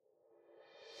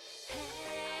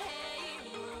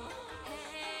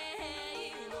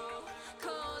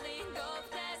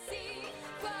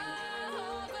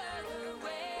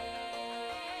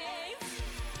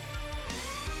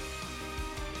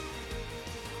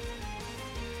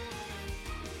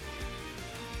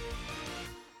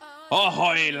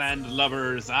Ahoy,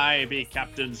 landlubbers! I be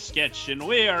Captain Sketch, and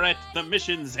we are at the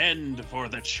mission's end for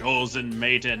the Chosen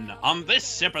Maiden on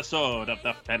this episode of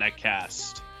the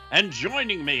Fennacast. And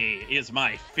joining me is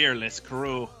my fearless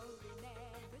crew.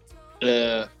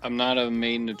 I'm not a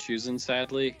maiden of choosing,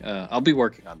 sadly. I'll be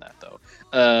working on that, though.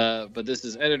 But this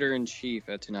is Editor-in-Chief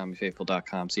at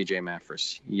ToonamiFaithful.com, CJ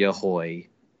Maffers. Yahoy.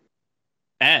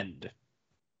 And...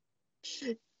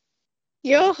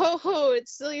 Yo ho ho,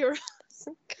 it's Celia Rose.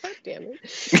 God damn it.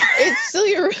 It's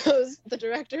Celia Rose, the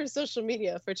director of social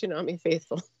media for Toonami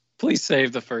Faithful. Please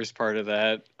save the first part of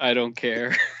that. I don't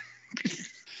care.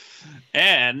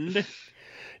 And...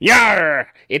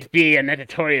 Yar! It be an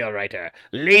editorial writer,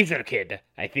 Laser Kid.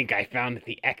 I think I found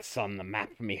the X on the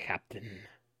map, me captain.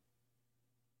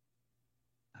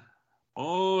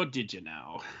 Oh, did you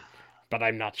now? But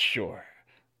I'm not sure.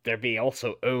 There be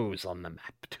also O's on the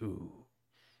map, too.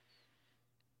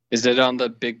 Is it on the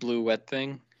big blue wet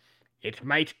thing? It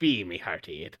might be, me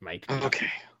hearty, it might be. Okay.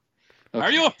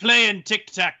 Are you playing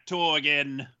tic-tac-toe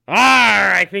again?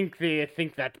 I think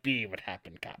that be what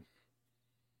happened, Cap.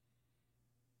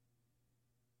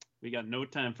 We got no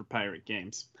time for pirate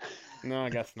games. No, I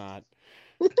guess not.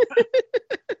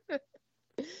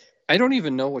 I don't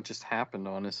even know what just happened,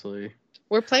 honestly.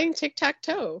 We're playing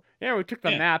tic-tac-toe. Yeah, we took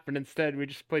the map, and instead we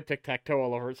just played tic-tac-toe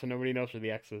all over it, so nobody knows where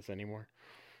the X is anymore.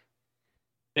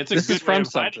 This is from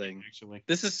something. Actually,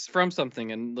 this is from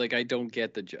something, and I don't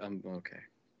get the.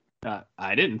 Okay.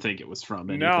 I didn't think it was from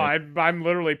anything. No, I'm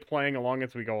literally playing along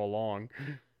as we go along.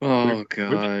 Oh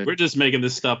god. We're just making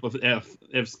this stuff with F.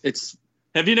 It's.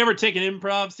 Have you never taken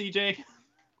improv, CJ?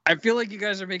 I feel like you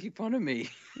guys are making fun of me.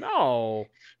 No.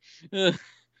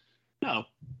 No,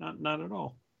 not at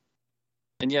all.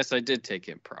 And yes, I did take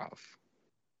improv.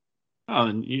 Oh,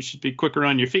 and you should be quicker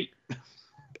on your feet.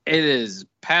 It is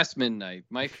past midnight.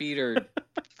 My feet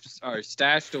are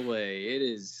stashed away. It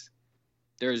is.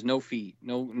 There is no feet.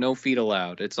 No feet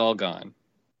allowed. It's all gone.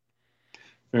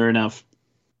 Fair enough.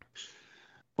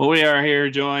 Well, we are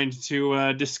here joined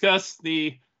to discuss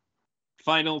the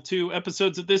final 2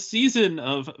 episodes of this season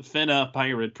of Fena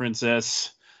Pirate Princess.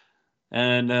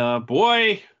 And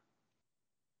boy,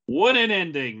 what an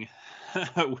ending.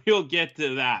 We'll get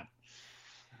to that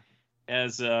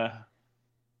as a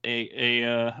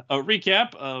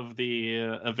recap of the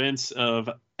events of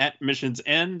At Mission's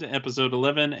End, episode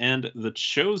 11, and The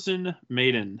Chosen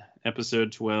Maiden,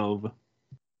 episode 12.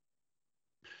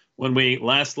 When we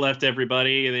last left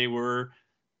everybody, they were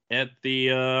at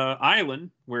the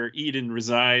island where Eden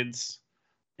resides,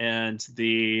 and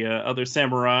the other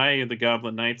samurai, the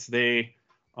Goblin Knights, they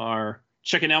are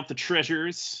checking out the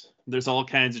treasures. There's all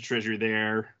kinds of treasure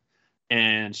there.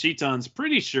 And Shitan's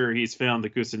pretty sure he's found the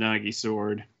Kusanagi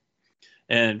sword.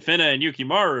 And Fena and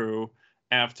Yukimaru,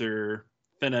 after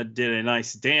Fena did a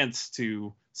nice dance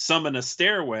to summon a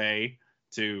stairway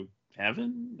to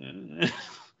heaven?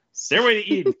 Stairway to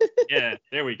Eden. Yeah,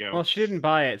 there we go. Well, she didn't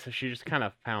buy it, so she just kind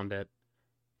of found it.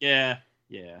 Yeah.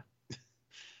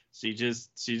 She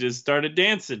just started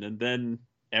dancing, and then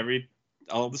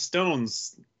all the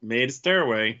stones made a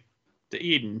stairway to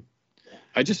Eden.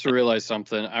 I just realized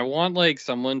something. I want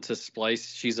someone to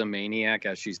splice "She's a Maniac"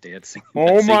 as she's dancing.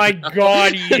 Oh my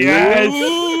god, yes!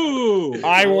 Ooh,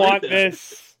 I want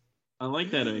this. I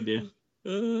like that idea.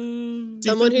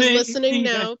 Someone who's listening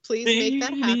now, please make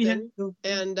that happen.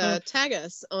 And tag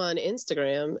us on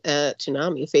Instagram at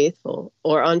Toonami Faithful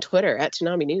or on Twitter at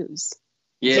Toonami News.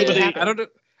 Yeah, I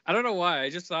don't know why. I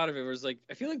just thought of it. It was I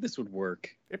feel like this would work.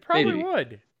 It probably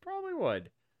would. Probably would.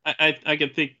 I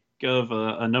could think of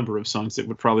a number of songs that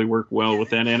would probably work well with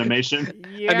that animation.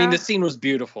 Yeah. I mean, the scene was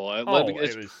beautiful. That's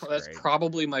great.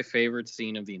 probably my favorite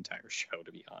scene of the entire show,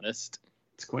 to be honest.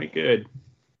 It's quite good.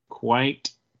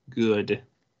 Quite good.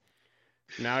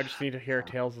 Now I just need to hear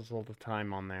Tales all the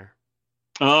time on there.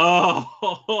 Oh!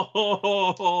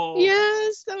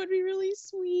 Yes, that would be really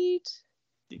sweet.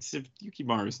 Except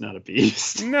Yukimaru's not a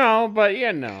beast. No, but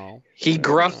He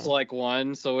gruffs like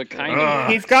one, so it kind of.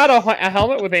 He's got a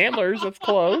helmet with antlers. That's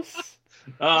close.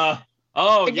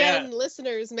 Again,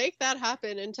 listeners, make that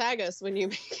happen and tag us when you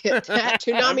make it at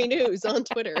Toonami News on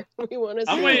Twitter. We want to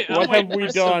see What have we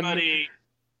done?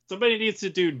 Somebody needs to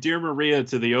do Dear Maria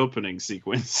to the opening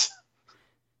sequence.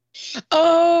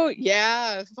 Oh,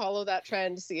 yeah. Follow that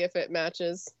trend, see if it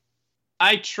matches.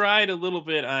 I tried a little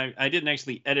bit. I didn't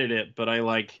actually edit it, but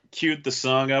I queued the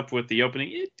song up with the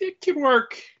opening. It could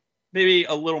work. Maybe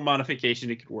a little modification,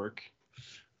 it could work.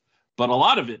 But a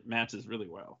lot of it matches really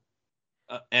well.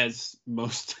 As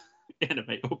most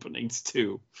anime openings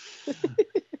do.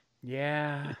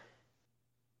 Yeah.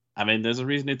 I mean, there's a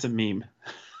reason it's a meme.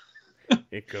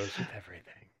 It goes with everything.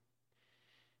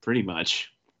 pretty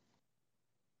much.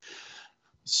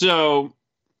 So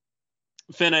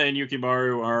Finna and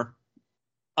Yukimaru are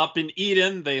up in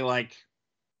Eden. They like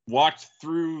walked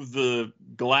through the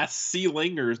glass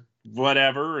ceiling or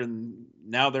whatever, and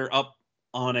now they're up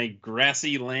on a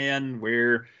grassy land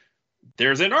where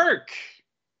there's an ark,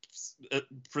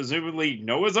 presumably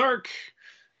Noah's Ark,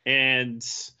 and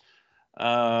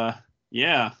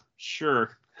yeah,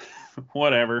 sure,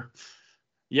 whatever.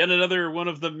 Yet another one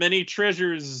of the many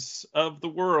treasures of the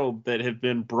world that have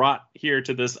been brought here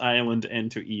to this island and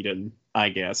to Eden, I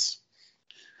guess.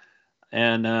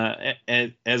 And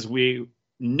as we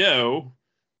know,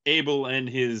 Abel and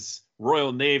his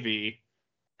Royal Navy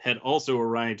had also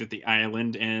arrived at the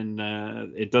island, and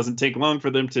it doesn't take long for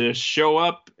them to show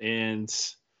up and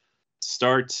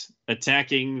start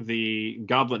attacking the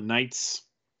Goblin Knights.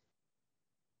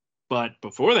 But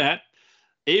before that,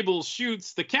 Abel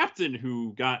shoots the captain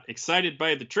who got excited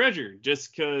by the treasure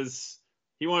just because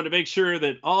he wanted to make sure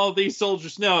that all these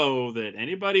soldiers know that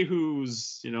anybody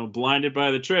who's, blinded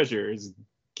by the treasure is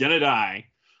gonna die.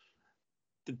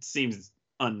 It seems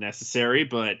unnecessary,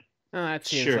 but that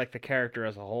seems sure. like the character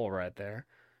as a whole right there.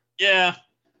 Yeah,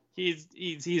 he's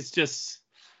just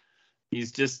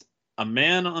a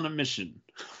man on a mission,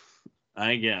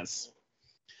 I guess.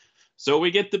 So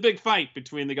we get the big fight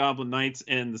between the Goblin Knights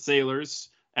and the sailors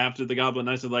after the Goblin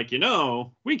Knights are like,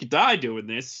 we could die doing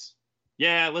this.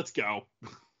 Yeah, let's go.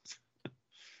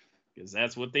 Because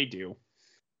that's what they do.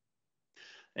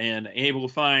 And Abel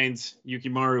finds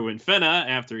Yukimaru and Finna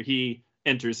after he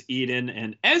enters Eden.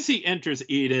 And as he enters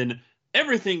Eden,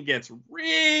 everything gets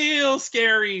real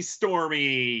scary,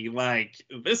 stormy. Like,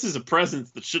 this is a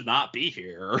presence that should not be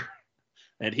here.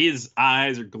 And his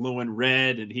eyes are glowing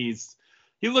red, and he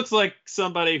looks like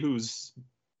somebody who's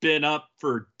been up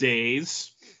for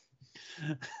days.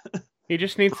 He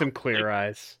just needs some clear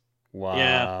eyes.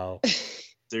 Wow. Yeah.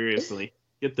 Seriously.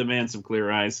 Get the man some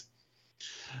clear eyes.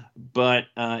 But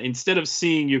instead of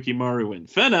seeing Yukimaru and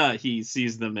Finna, he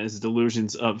sees them as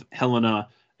delusions of Helena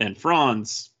and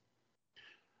Franz.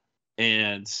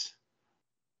 And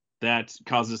that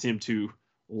causes him to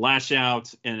lash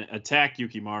out and attack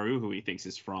Yukimaru, who he thinks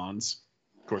is Franz.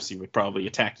 Of course, he would probably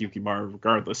attack Yukimaru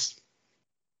regardless.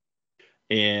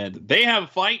 And they have a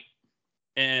fight,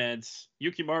 and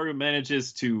Yukimaru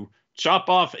manages to chop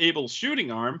off Abel's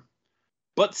shooting arm,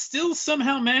 but still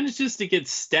somehow manages to get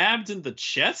stabbed in the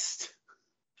chest?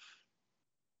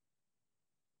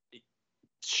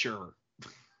 Sure.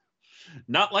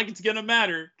 Not like it's gonna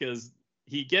matter, because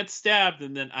he gets stabbed,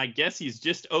 and then I guess he's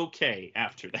just okay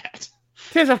after that.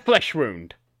 'Tis a flesh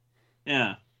wound.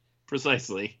 Yeah,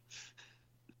 precisely.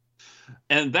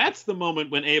 And that's the moment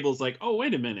when Abel's like, oh,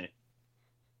 wait a minute.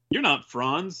 You're not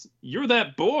Franz. You're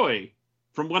that boy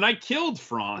from when I killed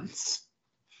Franz.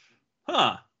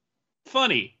 Huh.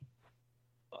 Funny.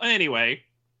 Anyway,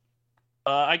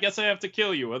 I guess I have to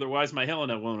kill you, otherwise my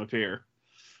Helena won't appear.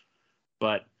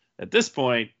 But at this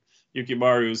point,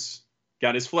 Yukimaru's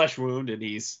got his flesh wound, and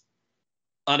he's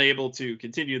unable to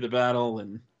continue the battle,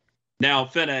 and now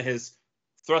Finna has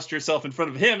thrust herself in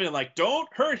front of him and like, don't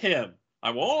hurt him.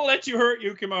 I won't let you hurt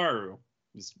Yukimaru.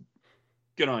 Just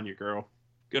good on you, girl.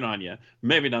 Good on you.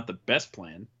 Maybe not the best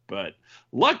plan, but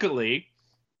luckily,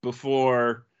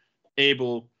 before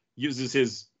Abel uses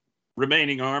his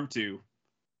remaining arm to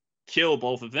kill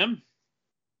both of them,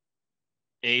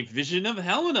 a vision of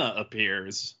Helena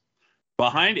appears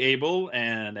behind Abel,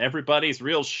 and everybody's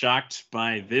real shocked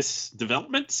by this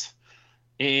development.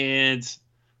 And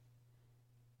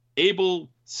Abel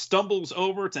stumbles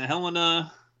over to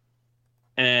Helena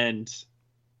and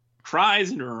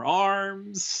cries in her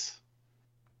arms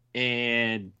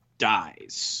and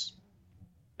dies.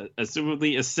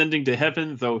 Assumedly ascending to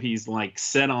heaven, though he's like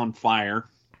set on fire.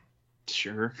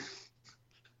 Sure.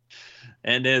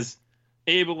 And as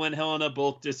Abel and Helena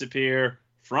both disappear,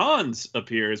 Franz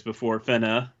appears before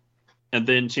Finna and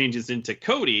then changes into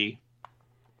Cody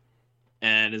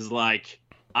and is like,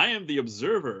 I am the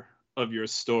observer of your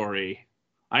story.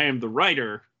 I am the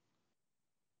writer.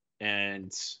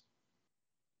 And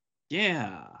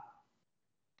yeah.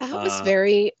 That was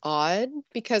very odd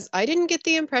because I didn't get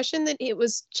the impression that it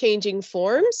was changing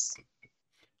forms.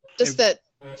 Just that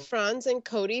Franz and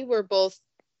Cody were both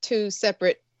two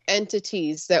separate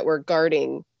entities that were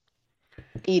guarding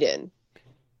Eden.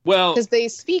 Well, because they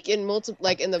speak in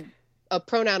a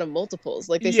pronoun of multiples.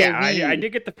 Like they say we. I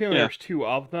did get the feeling there's two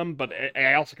of them, but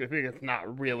I also think it's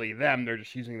not really them. They're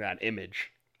just using that image.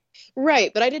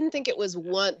 Right, but I didn't think it was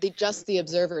just the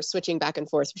observer switching back and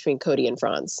forth between Cody and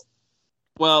Franz.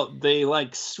 Well, they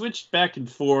like switched back and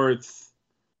forth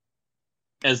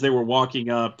as they were walking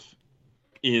up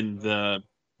in the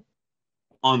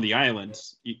on the island.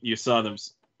 You saw them.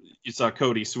 You saw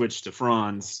Cody switch to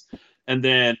Franz, and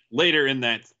then later in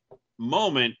that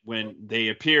moment when they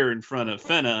appear in front of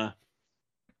Fenna,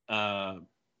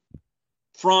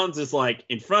 Franz is like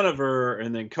in front of her,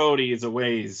 and then Cody is a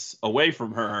ways away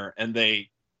from her, and they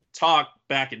talk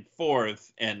back and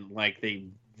forth, and like they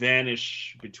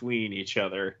vanish between each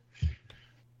other.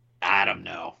 I don't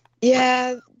know.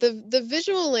 Yeah, the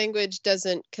visual language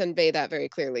doesn't convey that very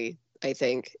clearly, I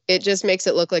think. It just makes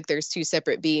it look like there's two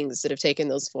separate beings that have taken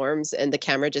those forms, and the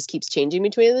camera just keeps changing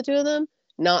between the two of them,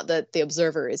 not that the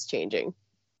observer is changing.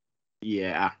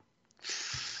 Yeah.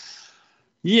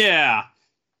 Yeah.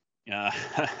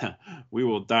 We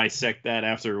will dissect that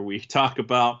after we talk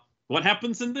about what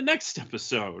happens in the next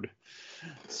episode.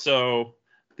 So,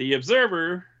 the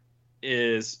observer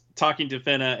is talking to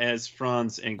Fenna as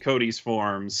Franz and Cody's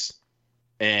forms,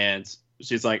 and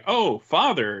she's like, "Oh,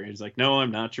 father." He's like, "No,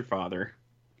 I'm not your father.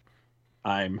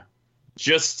 I'm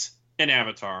just an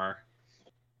avatar.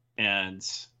 And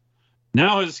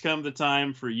now has come the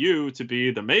time for you to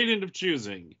be the maiden of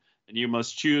choosing, and you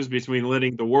must choose between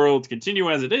letting the world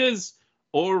continue as it is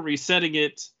or resetting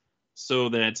it so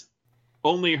that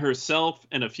only herself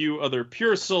and a few other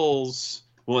pure souls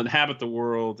will inhabit the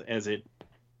world as it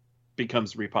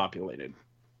becomes repopulated."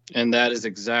 And that is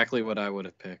exactly what I would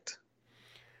have picked.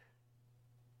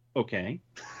 Okay.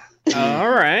 All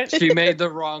right. She made the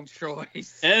wrong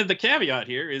choice. And the caveat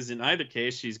here is in either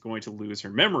case, she's going to lose her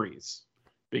memories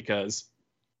because,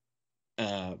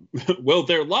 well,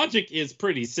 their logic is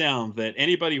pretty sound that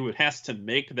anybody who has to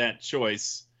make that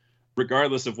choice,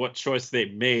 regardless of what choice they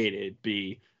made, it'd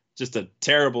be just a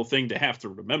terrible thing to have to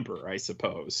remember, I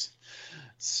suppose.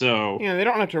 So Yeah, they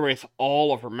don't have to erase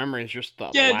all of her memories, just the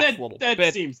yeah, last little that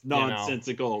bit. seems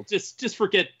nonsensical. Just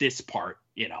forget this part,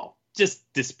 just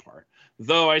this part.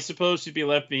 Though I suppose she'd be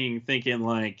left thinking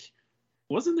like,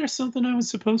 wasn't there something I was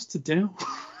supposed to do?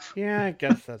 Yeah, I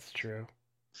guess that's true.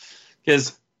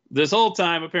 Because this whole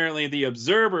time, apparently, the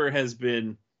observer has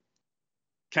been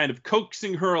kind of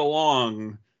coaxing her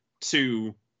along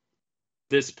to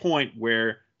this point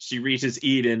where she reaches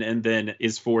Eden and then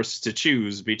is forced to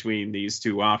choose between these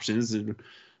two options. And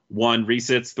one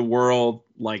resets the world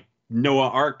like Noah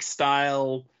Ark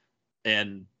style,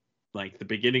 and like the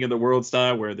beginning of the world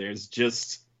style, where there's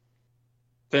just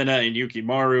Fenna and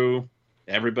Yukimaru.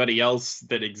 Everybody else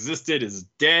that existed is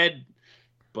dead,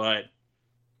 but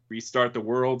restart the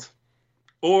world.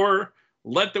 Or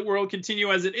let the world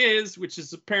continue as it is, which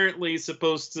is apparently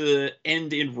supposed to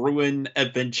end in ruin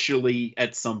eventually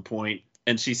at some point.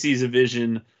 And she sees a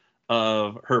vision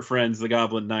of her friends, the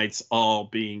Goblin Knights, all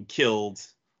being killed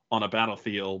on a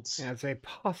battlefield. Yeah, it's a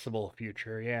possible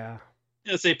future, yeah.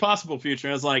 It's a possible future.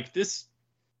 I was like, this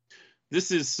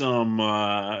is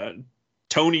some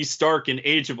Tony Stark and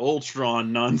Age of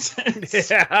Ultron nonsense.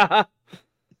 Yeah.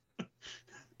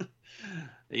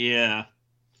 Yeah.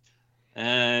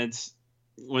 And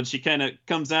when she kind of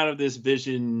comes out of this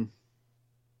vision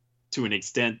to an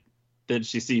extent, then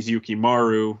she sees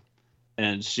Yukimaru,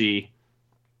 and she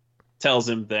tells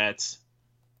him that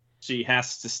she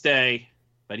has to stay,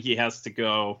 but he has to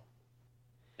go.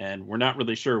 And we're not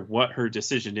really sure what her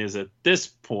decision is at this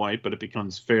point, but it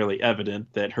becomes fairly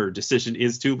evident that her decision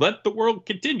is to let the world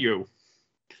continue.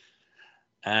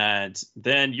 And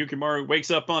then Yukimaru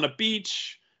wakes up on a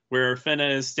beach where Fenna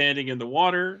is standing in the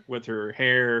water with her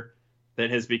hair that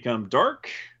has become dark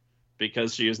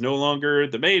because she is no longer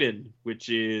the maiden, which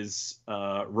is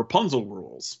Rapunzel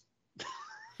rules.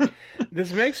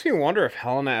 This makes me wonder if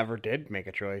Helena ever did make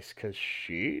a choice, because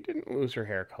she didn't lose her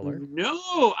hair color.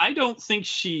 No, I don't think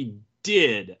she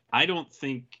did. I don't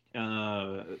think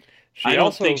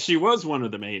she was one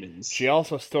of the maidens. She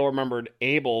also still remembered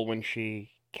Abel when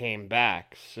she came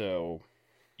back, so...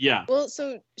 Yeah. Well,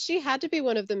 so she had to be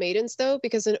one of the maidens, though,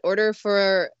 because in order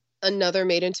for another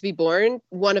maiden to be born,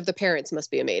 one of the parents must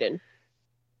be a maiden.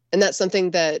 And that's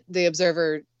something that the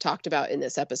observer talked about in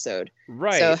this episode.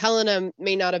 Right. So Helena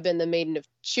may not have been the maiden of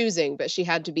choosing, but she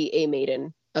had to be a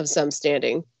maiden of some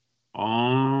standing.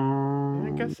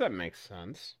 I guess that makes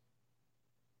sense.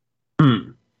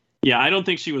 Yeah, I don't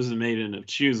think she was the maiden of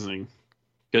choosing,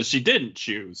 because she didn't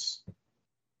choose.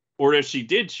 Or if she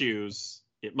did choose,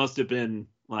 it must have been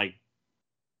like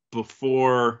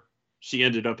before she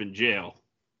ended up in jail.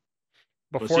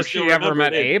 Before she ever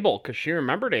met Abel, because she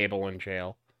remembered Abel in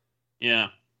jail. Yeah.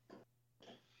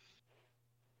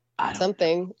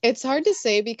 Something. It's hard to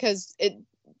say because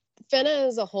Fenna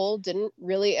as a whole didn't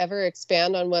really ever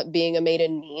expand on what being a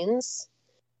maiden means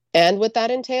and what that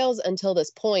entails until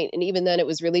this point. And even then it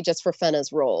was really just for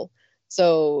Fenna's role.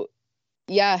 So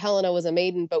yeah, Helena was a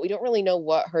maiden, but we don't really know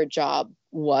what her job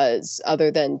was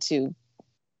other than to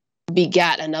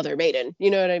begat another maiden.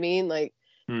 You know what I mean? Like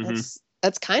Mm-hmm.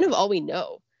 that's kind of all we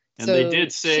know. And so they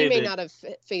did say she may that, not have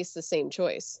faced the same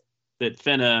choice. That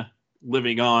Fenna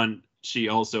living on, she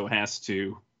also has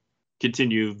to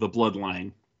continue the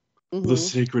bloodline, the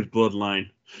sacred bloodline,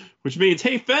 which means,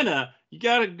 hey, Fenna, you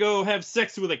gotta go have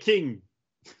sex with a king.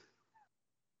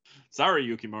 Sorry,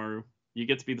 Yukimaru. You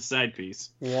get to be the side piece.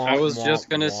 I was just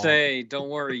going to say, don't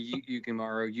worry,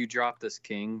 Yukimaru. You drop this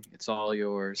king. It's all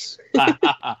yours.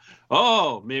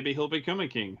 Oh, maybe he'll become a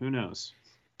king. Who knows?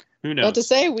 Who knows? Not to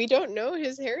say, we don't know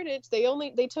his heritage.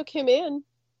 They took him in.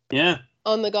 Yeah.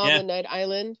 On the Goblin Knight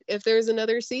Island. If there's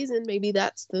another season, maybe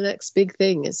that's the next big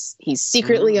thing, is he's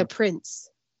secretly a prince.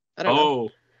 I don't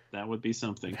know. That would be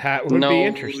something. That would be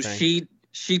interesting.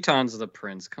 Shitan's the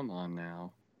prince. Come on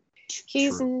now.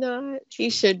 He's not. He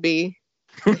should be.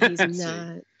 He's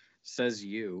not. Says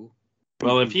you.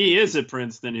 Well, if he is a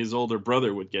prince, then his older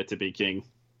brother would get to be king.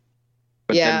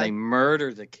 But then they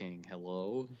murder the king.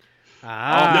 Hello?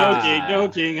 No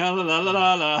king. La, la, la,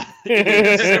 la, la.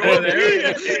 Yes!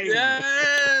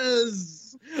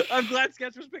 I'm glad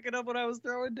Sketch was picking up what I was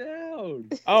throwing down.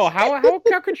 Oh, how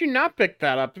could you not pick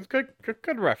that up? It's good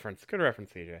reference. Good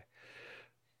reference, CJ.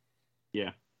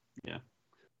 Yeah.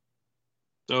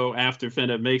 So after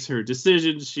Fenna makes her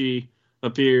decision, she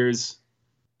appears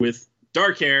with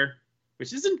dark hair,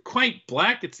 which isn't quite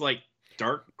black. It's like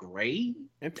dark gray.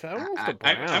 It's almost a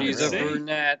brown. She's a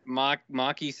brunette.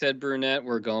 Maki said brunette.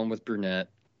 We're going with brunette.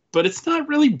 But it's not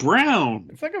really brown.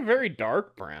 It's like a very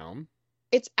dark brown.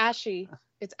 It's ashy.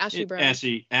 It's ashy brown.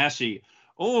 Ashy.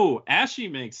 Oh, ashy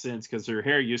makes sense because her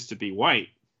hair used to be white.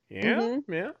 Yeah,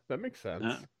 that makes sense.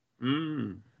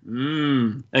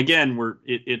 Again,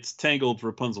 it's tangled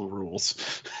Rapunzel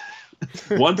rules.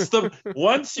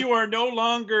 Once you are no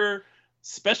longer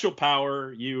special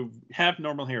power, you have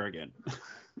normal hair again.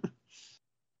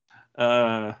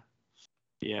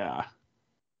 Yeah.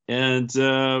 And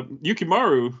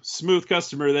Yukimaru, smooth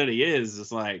customer that he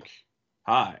is like,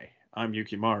 "Hi, I'm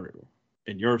Yukimaru,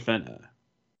 and you're Fenna."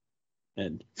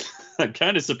 And I'm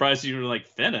kind of surprised you were like,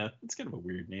 Fenna? That's kind of a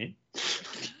weird name.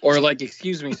 Or like,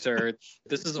 excuse me, sir,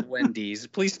 this is a Wendy's.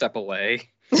 Please step away.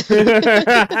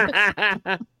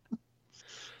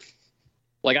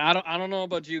 Like, I don't know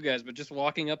about you guys, but just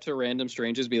walking up to random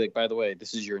strangers, be like, by the way,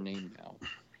 this is your name now.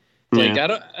 Like, I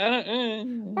don't.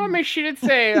 Well, I mean, she did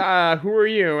say, "Who are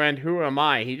you and who am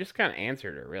I?" He just kind of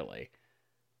answered her, really.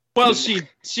 Well, she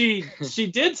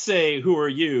did say, "Who are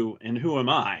you and who am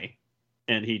I?"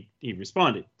 And he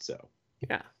responded. So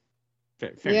yeah,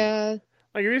 fair yeah. enough.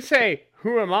 Like you say,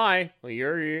 "Who am I?" Well,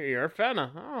 you're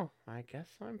Fenna. Oh, I guess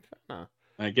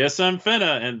I'm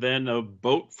Fenna. And then a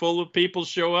boat full of people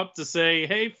show up to say,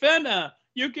 "Hey, Fenna."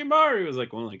 Yukimaru was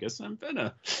like, "Well, I guess I'm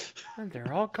Fenna." And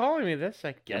they're all calling me this.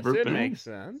 I guess it makes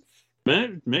sense.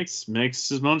 It makes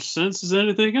as much sense as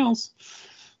anything else.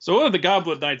 So what have the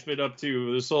Goblin Knights been up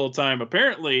to this whole time?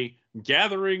 Apparently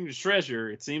gathering treasure.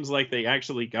 It seems like they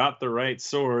actually got the right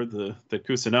sword, the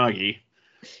Kusanagi.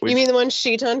 You mean the one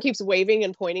Shitan keeps waving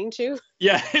and pointing to?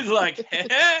 Yeah, it's like,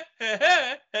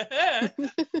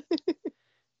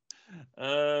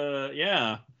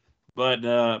 yeah.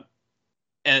 But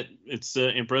and it's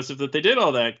impressive that they did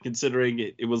all that, considering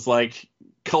it was like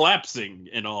collapsing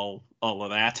and all of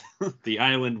that. The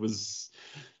island was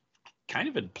kind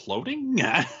of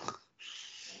imploding.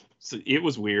 So it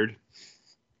was weird.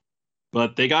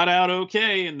 But they got out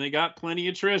okay, and they got plenty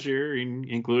of treasure,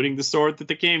 including the sword that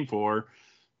they came for,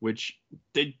 which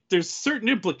there's certain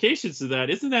implications to that.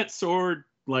 Isn't that sword,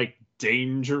 like,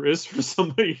 dangerous for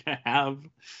somebody to have?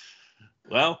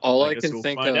 Well, I guess we'll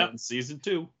find out in season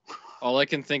 2. All I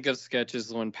can think of, Sketch,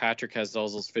 is when Patrick has all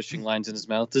those fishing lines in his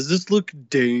mouth. Does this look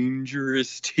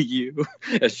dangerous to you?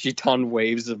 As Shitan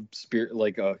waves a spirit,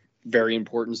 like a very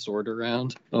important sword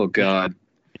around. Oh God.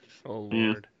 Oh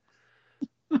Lord.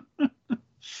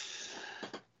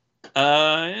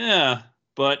 Yeah.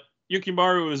 But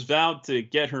Yukimaru has vowed to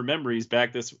get her memories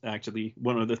back. That's actually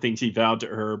one of the things he vowed to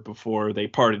her before they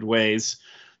parted ways.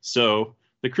 So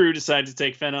the crew decided to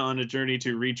take Fenna on a journey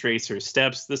to retrace her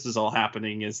steps. This is all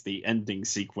happening as the ending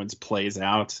sequence plays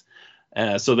out.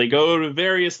 So they go to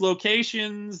various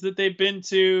locations that they've been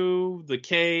to, the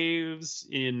caves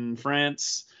in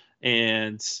France,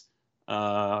 and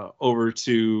over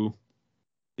to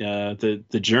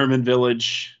the German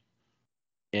village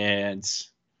and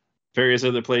various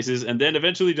other places. And then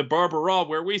eventually to Barbara,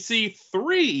 where we see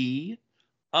 3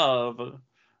 of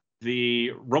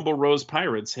the Rumble Rose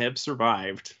pirates have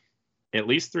survived. At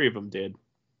least 3 of them did.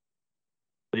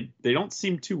 They don't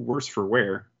seem too worse for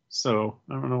wear. So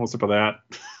I don't know what's up with that.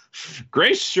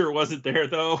 Grace sure wasn't there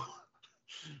though.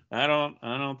 I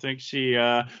don't think she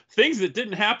things that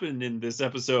didn't happen in this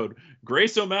episode.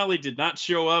 Grace O'Malley did not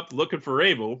show up looking for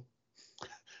Abel,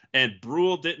 and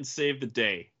Brule didn't save the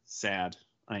day. Sad.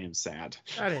 I am sad.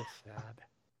 That is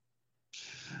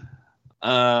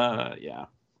sad. Yeah.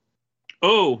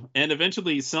 Oh, and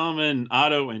eventually Salman,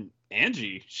 Otto, and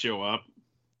Angie show up.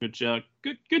 Which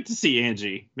good to see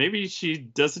Angie. Maybe she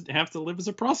doesn't have to live as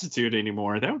a prostitute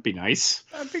anymore. That would be nice.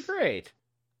 That'd be great.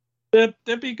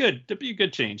 That'd be good. That'd be a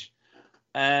good change.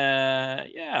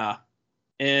 Yeah.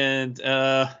 And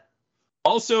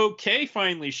also Kay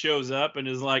finally shows up and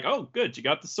is like, "Oh, good, you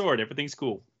got the sword. Everything's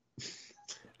cool."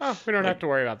 Oh, we don't have to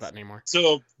worry about that anymore.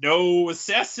 So no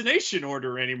assassination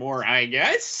order anymore, I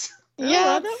guess.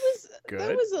 Yeah, that's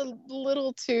that was a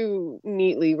little too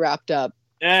neatly wrapped up.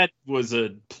 That was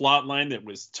a plot line that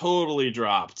was totally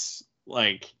dropped.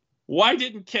 Like, why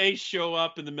didn't Kay show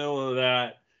up in the middle of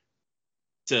that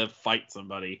to fight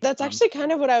somebody? That's actually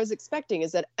kind of what I was expecting,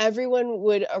 is that everyone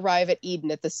would arrive at Eden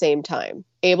at the same time.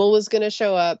 Abel was going to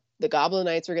show up, the Goblin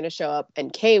Knights were going to show up,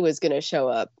 and Kay was going to show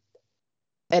up.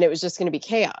 And it was just going to be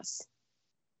chaos.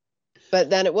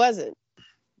 But then it wasn't.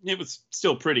 It was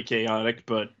still pretty chaotic,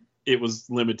 but it was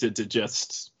limited to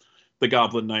just the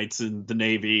Goblin Knights and the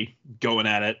Navy going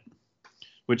at it.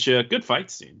 Which, good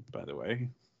fight scene, by the way.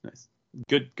 Nice.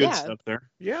 Good stuff there.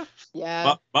 Yeah.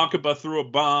 Yeah. Makaba threw a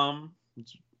bomb,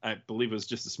 which I believe was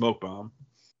just a smoke bomb.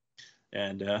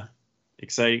 And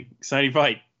exciting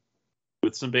fight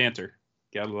with some banter.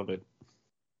 Gotta love it.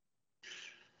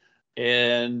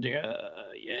 And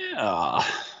yeah,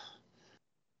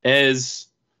 as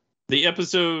the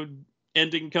episode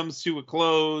ending comes to a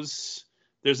close,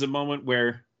 there's a moment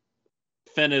where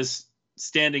Fenna's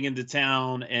standing into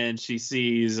town and she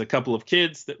sees a couple of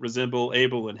kids that resemble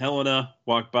Abel and Helena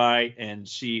walk by, and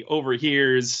she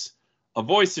overhears a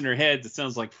voice in her head that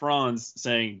sounds like Franz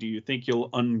saying, "Do you think you'll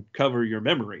uncover your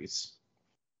memories?"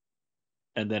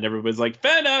 And then everybody's like,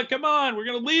 "Fenna, come on, we're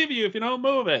going to leave you if you don't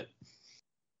move it."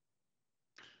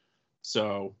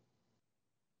 So,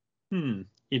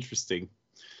 interesting.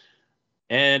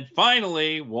 And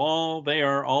finally, while they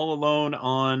are all alone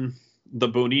on the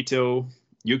Bonito,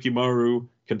 Yukimaru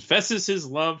confesses his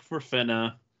love for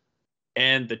Fenna,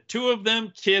 and the two of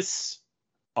them kiss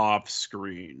off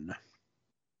screen.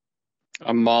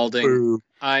 I'm malding. Boo.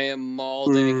 I am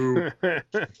malding.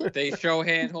 Boo. They show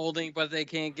hand holding, but they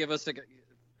can't give us a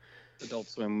Adult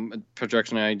Swim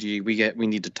projection IG. We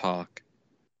need to talk.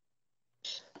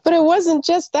 But it wasn't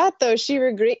just that, though. She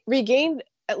regained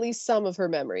at least some of her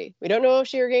memory. We don't know if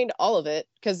she regained all of it,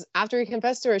 because after he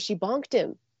confessed to her, she bonked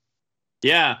him.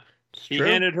 Yeah, It's he true.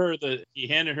 handed her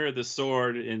the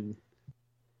sword and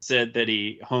said that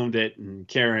he honed it and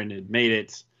Karen had made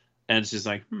it, and she's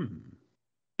like,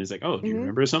 He's like, "Oh, do you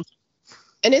remember something?"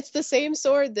 And it's the same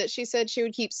sword that she said she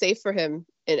would keep safe for him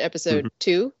in episode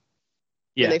 2,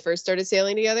 Yeah, when they first started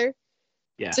sailing together.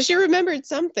 yeah. So she remembered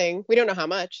something. We don't know how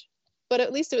much, but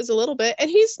at least it was a little bit. And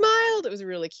he smiled. It was a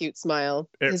really cute smile.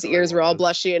 It His really ears were all was.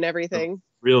 blushy and everything.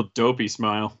 Real dopey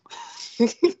smile.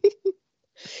 He's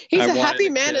I a wanted happy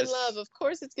a man in kiss. love. Of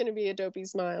course it's going to be a dopey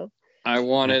smile. I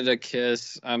wanted a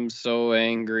kiss. I'm so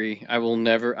angry. I will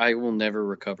never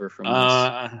recover from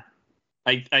this.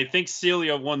 I think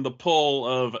Celia won the poll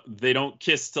of they don't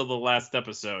kiss till the last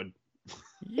episode.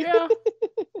 Yeah.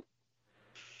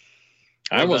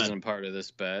 I well wasn't part of this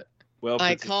bet. Well I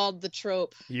predicted. called the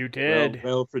trope. You did.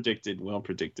 Well predicted. Well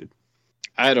predicted.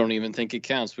 I don't even think it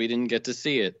counts. We didn't get to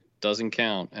see it. Doesn't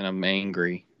count, and I'm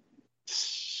angry.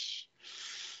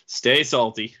 Stay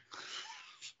salty.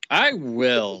 I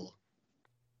will.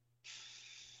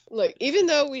 Look, even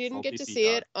though we didn't get Salty to sea see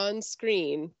dog. it on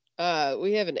screen,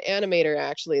 we have an animator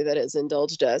actually that has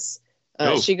indulged us.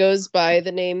 She goes by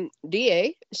the name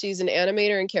DA. She's an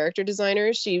animator and character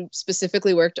designer. She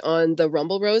specifically worked on the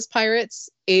Rumble Rose Pirates,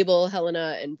 Abel,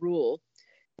 Helena, and Brule.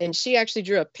 And she actually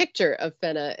drew a picture of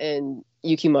Fenna and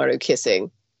Yukimaru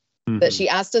kissing that she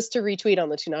asked us to retweet on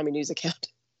the Toonami News account.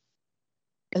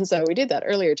 And so we did that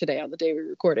earlier today on the day we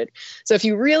recorded. So if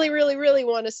you really, really, really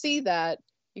want to see that,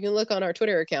 you can look on our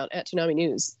Twitter account at Toonami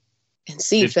News and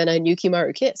see Fenna and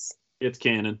Yukimaru kiss. It's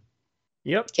canon.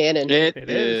 Yep. Canon. It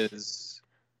is. is.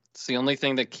 It's the only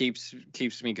thing that keeps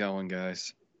me going,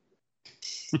 guys.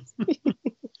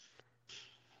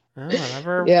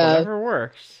 Whatever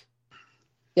works.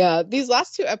 Yeah, these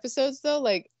last 2 episodes, though,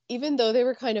 like, even though they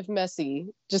were kind of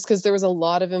messy, just because there was a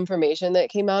lot of information that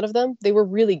came out of them, they were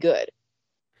really good.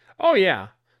 Oh yeah.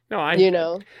 No,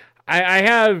 I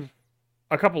have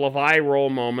a couple of eye roll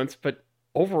moments, but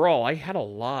overall I had a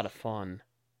lot of fun.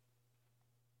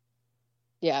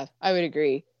 Yeah, I would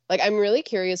agree. Like, I'm really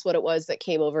curious what it was that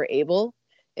came over Abel,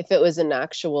 if it was an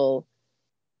actual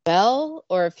spell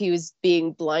or if he was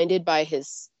being blinded by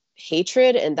his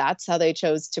hatred and that's how they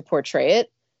chose to portray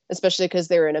it, especially because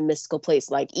they were in a mystical place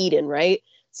like Eden, right?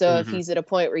 So if Mhm. he's at a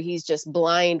point where he's just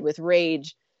blind with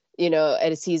rage,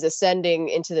 as he's ascending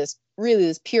into this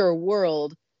pure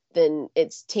world, then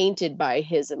it's tainted by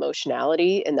his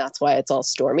emotionality and that's why it's all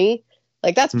stormy.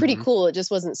 Like, that's pretty Mhm. cool. It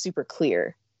just wasn't super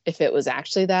clear if it was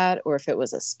actually that or if it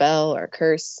was a spell or a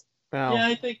curse. Well, Yeah,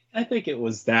 I think it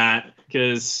was that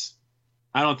because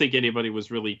I don't think anybody was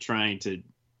really trying to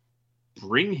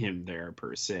bring him there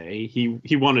per se.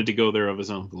 He wanted to go there of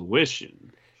his own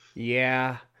volition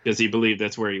yeah. because he believed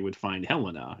that's where he would find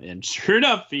Helena, and sure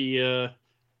enough, he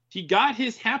got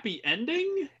his happy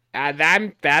ending.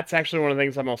 That's actually one of the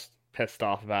things I'm most pissed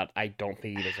off about. I don't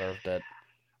think he deserved it.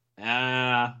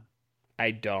 Ah,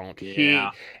 I don't.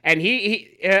 yeah.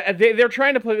 They're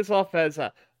trying to play this off as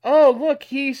oh look,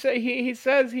 he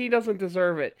says he doesn't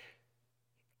deserve it.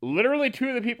 Literally, two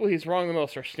of the people he's wrong the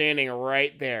most are standing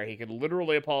right there. He could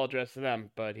literally apologize to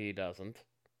them, but he doesn't.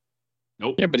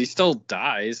 Nope. Yeah, but he still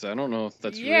dies. I don't know if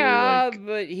that's Yeah, really like.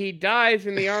 but he dies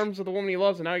in the arms of the woman he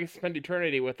loves, and now he gets to spend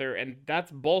eternity with her, and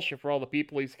that's bullshit for all the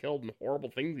people he's killed and the horrible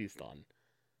things he's done.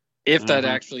 If that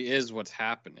Uh-huh. actually is what's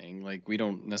happening, like we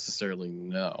don't necessarily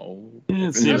know.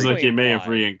 It seems like heavily he may have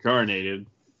implied. reincarnated.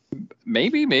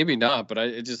 Maybe, maybe not. But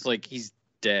it's just like he's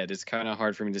dead. It's kind of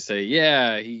hard for me to say.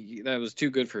 Yeah, that was too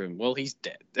good for him. Well, he's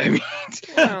dead. I mean,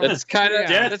 Well, that's kind of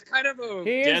yeah. that's kind of a.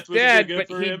 He Death is was dead, good but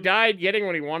for he him. died getting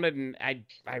what he wanted, and I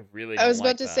really don't I was like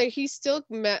about to that. say he still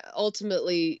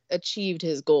ultimately achieved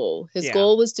his goal. His Yeah.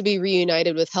 goal was to be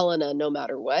reunited with Helena no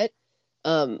matter what.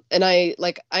 And I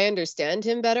understand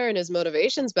him better and his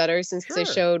motivations better since they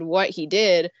Sure. showed what he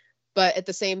did, but at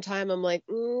the same time I'm like,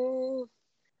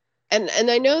 and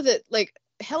I know that like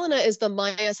Helena is the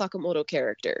Maya Sakamoto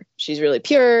character. She's really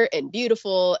pure and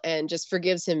beautiful and just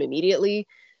forgives him immediately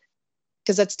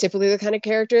because that's typically the kind of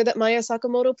character that Maya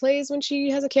Sakamoto plays when she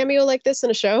has a cameo like this in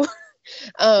a show.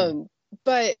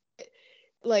 But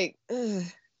like,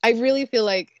 I really feel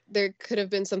like there could have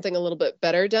been something a little bit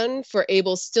better done for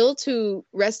Abel still to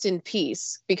rest in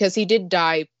peace because he did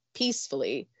die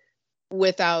peacefully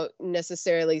without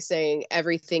necessarily saying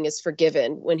everything is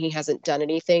forgiven when he hasn't done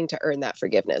anything to earn that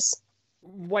forgiveness.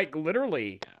 Like,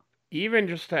 literally, even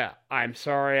just I'm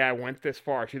sorry I went this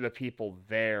far to the people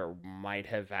there might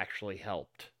have actually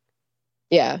helped.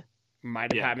 Yeah.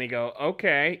 Might have Yeah. had me go,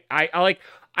 okay.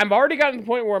 I'm already gotten to the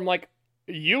point where I'm like,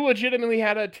 you legitimately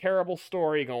had a terrible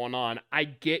story going on. I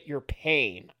get your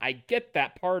pain. I get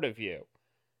that part of you.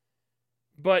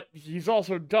 But he's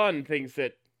also done things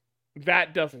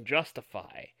that doesn't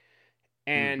justify.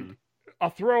 And a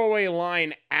throwaway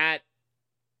line at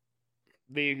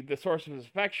the source of his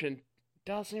affection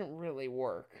doesn't really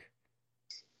work.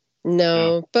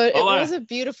 No, but it Well, was a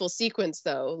beautiful sequence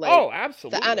though. Like, Oh,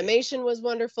 absolutely. the animation was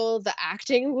wonderful. The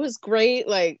acting was great.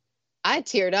 Like, I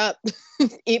teared up,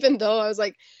 even though I was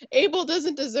like, Abel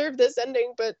doesn't deserve this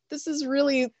ending, but this is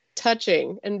really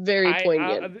touching and very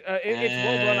poignant. It's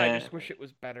well done. I just wish it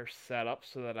was better set up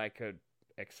so that I could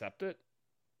accept it.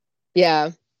 Yeah.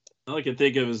 All I can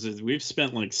think of is we've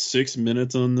spent like 6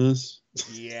 minutes on this.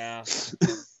 Yeah.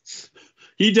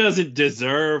 He doesn't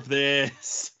deserve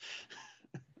this.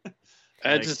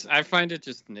 I find it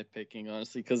just nitpicking,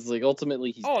 honestly, because like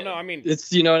ultimately he's. Oh dead. no, I mean,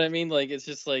 It's you know what I mean. Like it's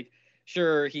just like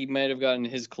sure he might have gotten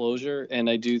his closure, and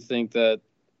I do think that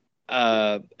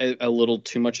a little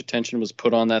too much attention was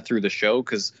put on that through the show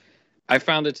because I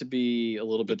found it to be a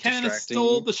little bit Kind of distracting.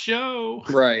 stole the show.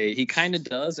 Right, he kind of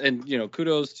does, and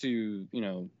kudos to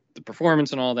the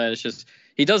performance and all that. It's just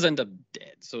he does end up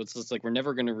dead, so it's just like we're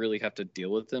never going to really have to deal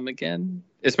with him again,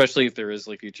 especially if there is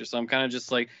like future. So I'm kind of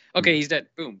just like, okay, he's dead,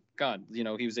 boom, gone. He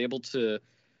was able to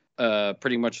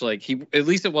pretty much like at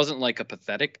least it wasn't like a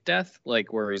pathetic death,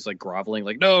 like where he's like groveling,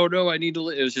 like no, I need to.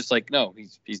 It was just like no,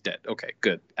 he's dead. Okay,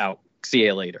 good, out. See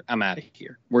you later. I'm out of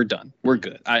here. We're done. We're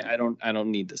good. I don't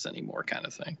need this anymore, kind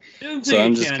of thing. So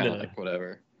I'm just kind of like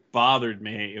whatever. Bothered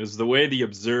me. It was the way the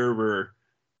Observer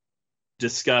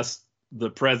discussed the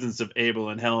presence of Abel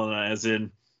and Helena, as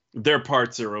in their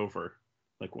parts are over.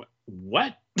 Like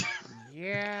what?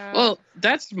 yeah. Well,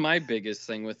 that's my biggest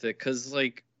thing with it, because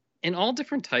like in all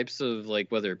different types of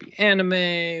like whether it be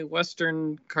anime,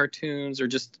 Western cartoons, or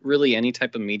just really any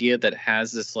type of media that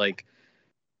has this like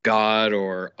god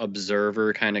or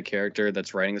observer kind of character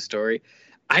that's writing the story,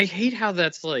 I hate how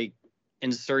that's like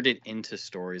inserted into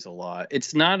stories a lot.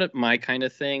 It's not my kind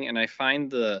of thing, and I find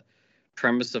the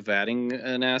premise of adding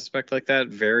an aspect like that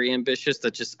very ambitious.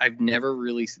 That just I've never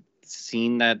really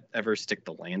seen that ever stick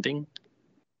the landing.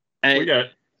 We got,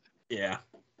 yeah.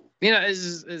 You know,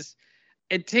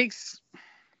 it takes.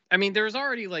 I mean, there's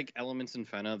already like elements in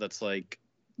Fena that's like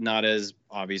not as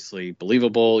obviously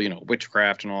believable. You know,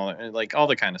 witchcraft and all that, like all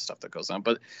the kind of stuff that goes on.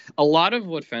 But a lot of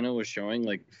what Fena was showing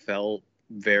like felt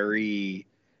very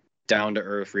down to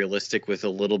earth, realistic, with a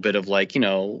little bit of like, you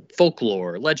know,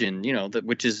 folklore, legend, you know, that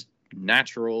which is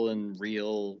natural and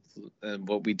real,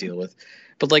 what we deal with.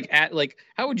 But like,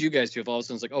 how would you guys do if all of a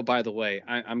sudden it's like, oh, by the way,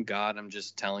 I'm God, I'm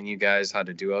just telling you guys how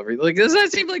to do everything? Like, does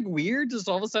that seem like weird? Just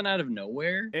all of a sudden out of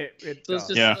nowhere? It So it's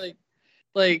does. just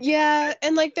like Yeah,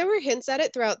 and like there were hints at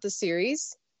it throughout the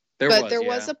series, there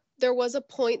was a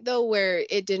point though where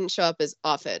it didn't show up as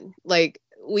often. Like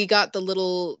we got the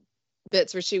little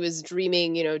bits where she was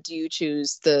dreaming, you know, do you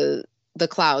choose the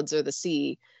clouds or the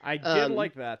sea? I did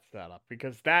like that setup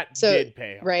because that did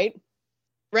pay off.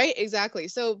 Right, exactly.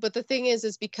 So, but the thing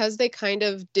is because they kind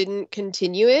of didn't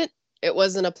continue it, it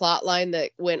wasn't a plot line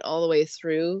that went all the way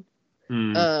through.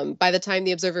 By the time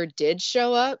the Observer did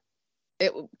show up,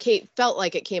 it felt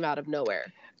like it came out of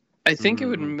nowhere. I think it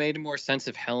would have made more sense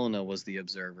if Helena was the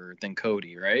Observer than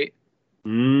Cody, right?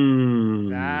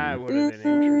 That would have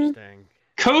been interesting.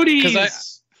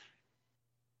 Cody's...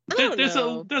 There's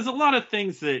a lot of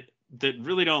things that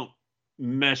really don't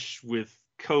mesh with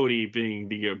Cody being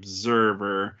the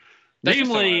Observer. That's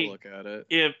Namely, just how I look at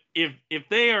it. if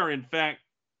they are in fact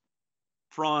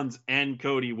Franz and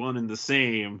Cody one and the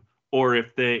same, or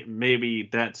if maybe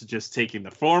that's just taking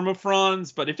the form of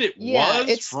Franz, but if it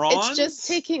was Franz, it's just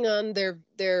taking on their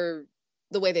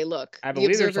the way they look. I The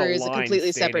believe Observer there's is a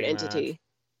completely separate entity.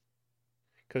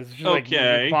 Because she's like,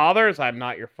 your fathers, I'm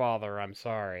not your father. I'm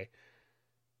sorry.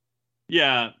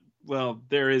 Yeah, well,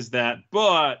 there is that,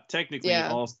 but technically,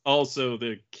 also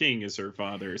the king is her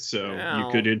father, so you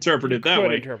could interpret it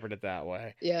that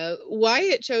way. Yeah, why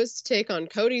it chose to take on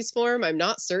Cody's form, I'm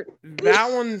not certain.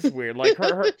 That one's weird. Like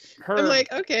her I'm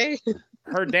like, okay.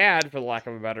 Her dad, for the lack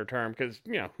of a better term, because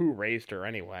you know who raised her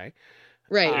anyway.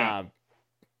 Right.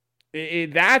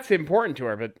 That's important to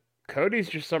her, but Cody's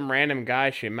just some random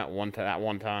guy she met at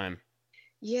one time.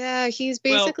 Yeah, he's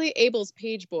basically Abel's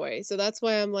page boy. So that's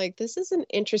why I'm like, this is an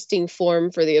interesting form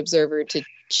for the Observer to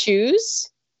choose.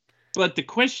 But the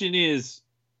question is,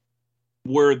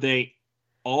 were they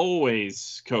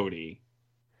always Cody?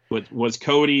 Was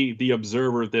Cody the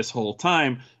Observer this whole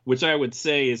time? Which I would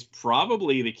say is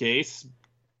probably the case,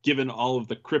 given all of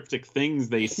the cryptic things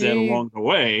they said along the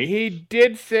way. He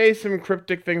did say some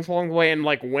cryptic things along the way, and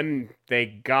like when they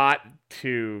got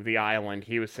to the island,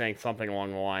 he was saying something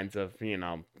along the lines of, you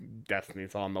know,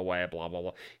 destiny's on the way, blah, blah,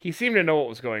 blah. He seemed to know what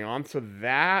was going on, so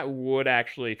that would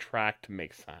actually track to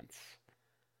make sense.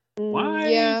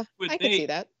 Why would I could see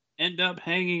that. End up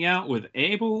hanging out with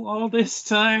Abel all this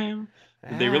time?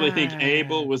 Did they really think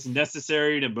Abel was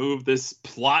necessary to move this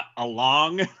plot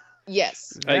along?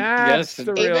 Yes. That's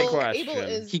the real question. Abel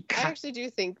is, I actually do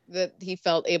think that he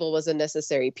felt Abel was a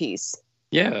necessary piece.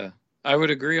 Yeah, I would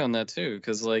agree on that too,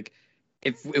 because like,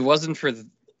 if it wasn't for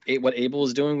what Abel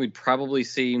was doing, we'd probably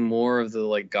see more of the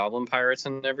like goblin pirates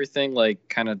and everything, like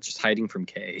kind of just hiding from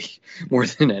Kay more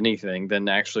than anything, than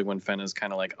actually when Fena's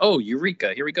kind of like, oh,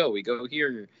 Eureka, here we go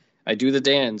here, I do the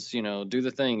dance, you know, do the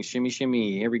thing, shimmy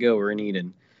shimmy, here we go, we're in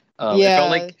Eden.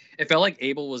 It felt like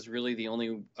Abel was really the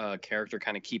only character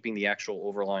kind of keeping the actual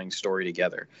overlying story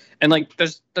together, and like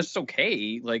that's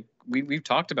okay. Like we've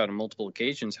talked about on multiple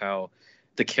occasions how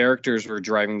the characters were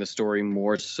driving the story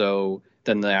more so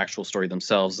than the actual story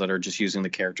themselves, that are just using the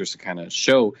characters to kind of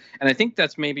show. And I think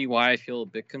that's maybe why I feel a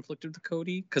bit conflicted with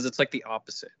Cody, because it's like the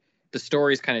opposite. The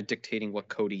story is kind of dictating what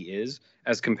Cody is,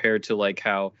 as compared to like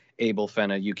how Abel,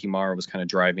 Fena, Yukimura was kind of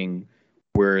driving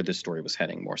where the story was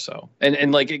heading more so.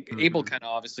 And like Abel kind of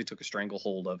obviously took a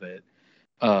stranglehold of it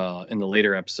in the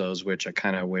later episodes, which I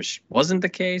kind of wish wasn't the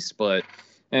case, but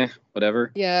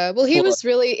whatever. Yeah, well, he was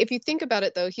really, if you think about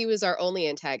it though, he was our only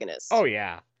antagonist. Oh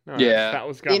yeah. No, yeah, that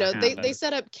was gonna happen. They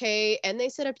set up Kay and they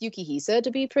set up Yukihisa to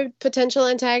be potential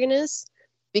antagonists,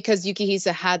 because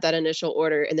Yukihisa had that initial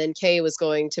order, and then Kay was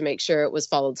going to make sure it was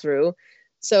followed through.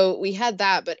 So we had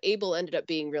that, but Abel ended up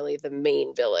being really the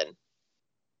main villain.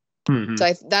 Mm-hmm.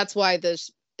 So that's why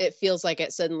it feels like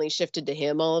it suddenly shifted to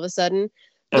him all of a sudden.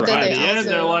 But then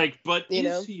they're like, but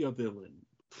is he a villain?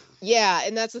 Yeah,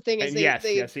 and that's the thing, is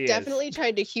they definitely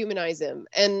tried to humanize him,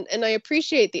 and I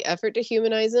appreciate the effort to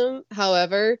humanize him.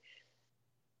 However,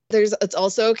 it's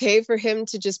also okay for him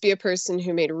to just be a person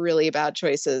who made really bad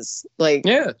choices. Like,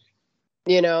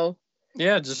 you know.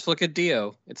 Yeah, just look at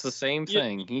Dio. It's the same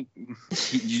thing.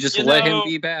 You just let him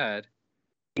be bad.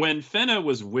 When Fena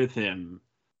was with him,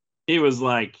 he was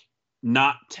like,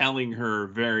 not telling her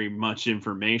very much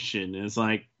information. It's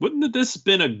like, wouldn't this have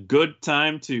been a good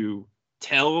time to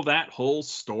tell that whole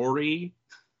story?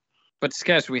 But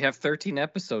Sketch, we have 13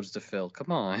 episodes to fill.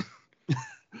 Come on.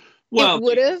 Well, it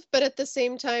would have, but at the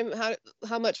same time,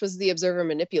 how much was the Observer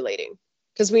manipulating?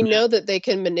 Because we know that they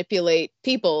can manipulate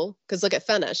people. Because look at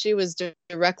Fenna; she was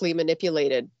directly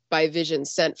manipulated by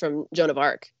visions sent from Joan of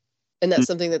Arc, and that's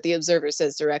something that the Observer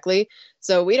says directly.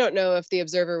 So we don't know if the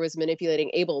Observer was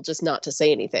manipulating Abel just not to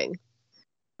say anything.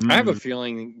 I have a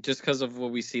feeling just because of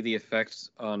what we see the effects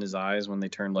on his eyes when they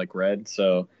turn like red.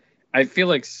 So I feel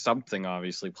like something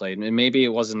obviously played. And maybe it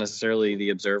wasn't necessarily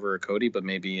the Observer or Cody, but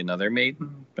maybe another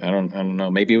maiden. I don't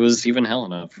know. Maybe it was even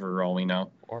Helena for all we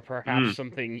know. Or perhaps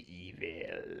something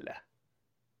evil.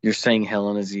 You're saying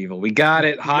Helena's evil. We got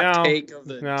it. Hot take of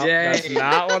the day. That's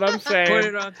not what I'm saying. Put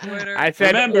it on Twitter. I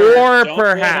said, remember, or don't put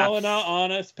perhaps. Helena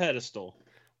on a pedestal.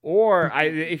 Or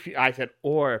I said,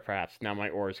 or perhaps. Now my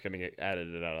or is going to get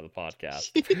edited out of the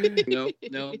podcast.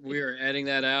 Nope. We are adding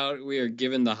that out. We are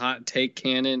giving the hot take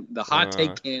canon. The hot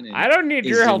take canon. I don't need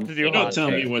your help to do don't hot tell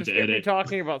me takes. what Just to get me edit.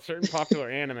 talking about certain popular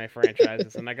anime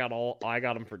franchises, and I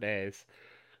got them for days.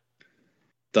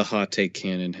 The hot take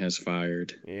canon has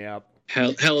fired. Yep.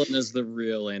 Helena's the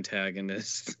real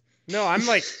antagonist. No, I'm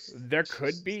like, there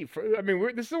could be. I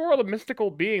mean, this is a world of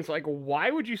mystical beings. Like, why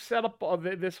would you set up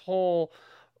this whole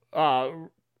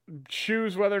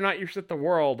choose whether or not you set the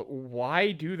world?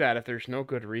 Why do that if there's no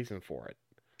good reason for it?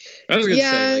 I was gonna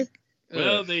say,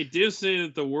 well, they do say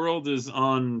that the world is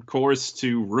on course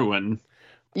to ruin.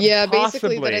 Yeah,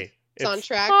 basically that Possibly. it's on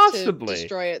track possibly. to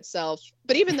destroy itself.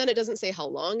 But even then, it doesn't say how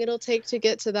long it'll take to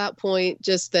get to that point.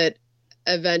 Just that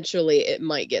eventually it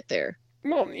might get there.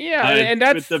 Well, yeah, and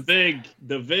that's with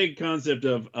the vague concept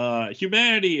of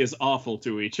humanity is awful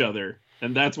to each other,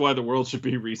 and that's why the world should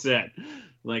be reset.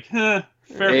 Like, fair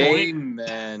point.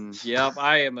 Amen. Yep,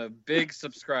 I am a big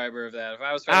subscriber of that. If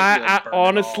I was trying to be like, burn it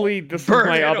honestly, all. this is Burn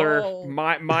my it other all.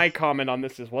 my comment on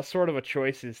this is what sort of a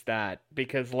choice is that?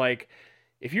 Because like,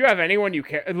 if you have anyone you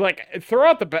care, like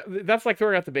that's like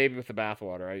throwing out the baby with the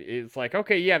bathwater. Right? It's like,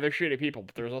 okay, yeah, they're shitty people,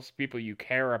 but there's also people you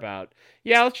care about.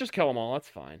 Yeah, let's just kill them all. That's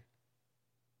fine.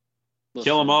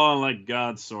 Kill them all and let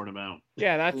God sort them out.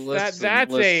 Yeah, that's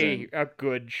a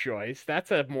good choice.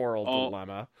 That's a moral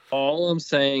dilemma. All I'm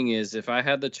saying is, if I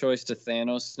had the choice to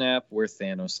Thanos snap, we're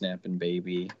Thanos snapping,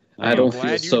 baby. I don't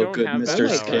feel so good, Mr.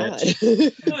 Sketch.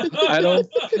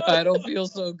 I don't feel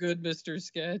so good, Mr.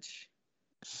 Sketch.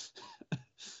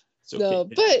 Okay. No,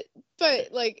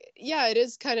 but like, yeah, it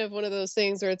is kind of one of those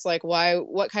things where it's like,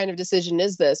 what kind of decision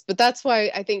is this? But that's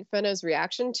why I think Fenna's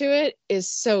reaction to it is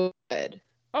so good.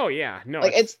 Oh yeah, no,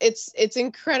 like it's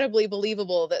incredibly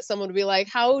believable that someone would be like,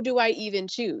 how do I even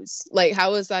choose? Like,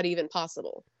 how is that even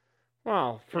possible?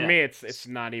 Well, for me, it's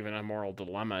not even a moral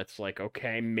dilemma. It's like,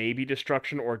 okay, maybe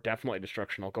destruction or definitely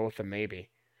destruction. I'll go with the maybe.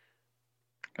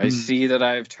 I see that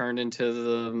I've turned into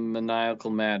the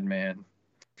maniacal madman.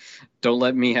 Don't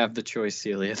let me have the choice,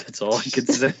 Celia. That's all I can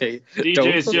say.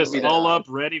 DJ's just all up,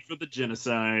 ready for the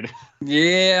genocide.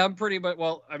 Yeah, I'm pretty much.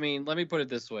 Well, I mean, let me put it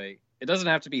this way. It doesn't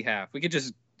have to be half. We could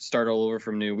just start all over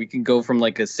from new. We can go from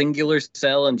like a singular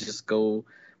cell and just go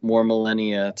more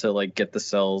millennia to like get the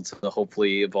cell to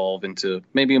hopefully evolve into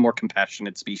maybe a more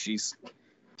compassionate species.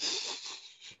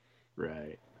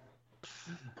 Right.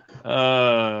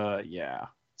 Yeah.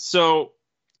 So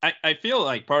I feel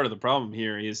like part of the problem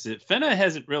here is that Fenna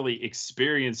hasn't really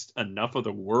experienced enough of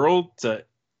the world to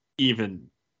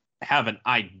even have an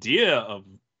idea of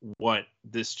what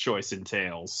this choice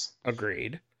entails.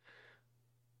 Agreed.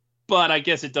 But I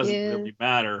guess it doesn't really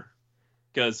matter,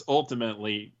 because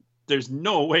ultimately there's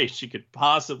no way she could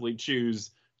possibly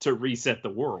choose to reset the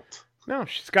world. No,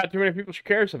 she's got too many people she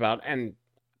cares about, and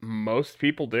most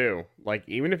people do. Like,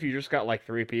 even if you just got like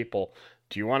 3 people,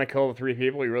 do you want to kill the 3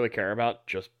 people you really care about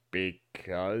just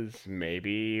because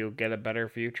maybe you'll get a better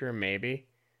future? Maybe.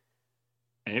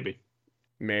 I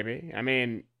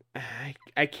mean,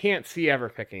 I can't see ever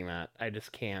picking that. I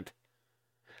just can't.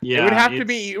 Yeah, it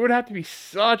would have to be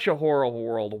such a horrible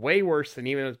world, way worse than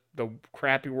even the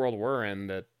crappy world we're in,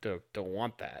 that to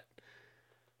want that.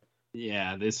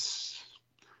 Yeah, this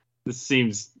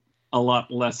seems a lot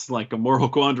less like a moral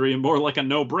quandary and more like a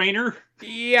no-brainer.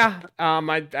 Yeah.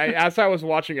 I as I was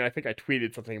watching it, I think I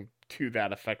tweeted something to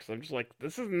that effect. So I'm just like,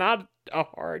 this is not a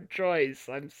hard choice.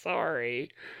 I'm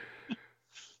sorry.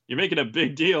 You're making a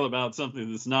big deal about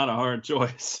something that's not a hard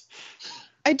choice.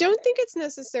 I don't think it's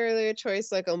necessarily a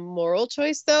choice, like a moral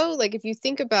choice, though. Like, if you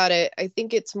think about it, I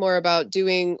think it's more about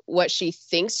doing what she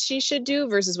thinks she should do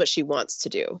versus what she wants to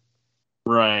do.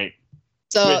 Right.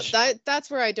 So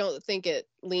that's where I don't think it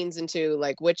leans into,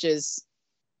 like, which is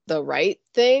the right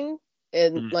thing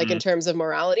in like in terms of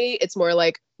morality. It's more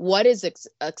like what is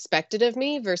expected of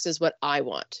me versus what I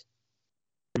want.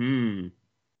 Mm.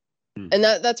 And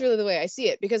that's really the way I see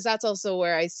it, because that's also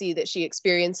where I see that she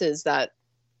experiences that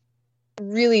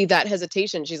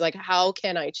hesitation. She's like, how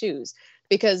can I choose?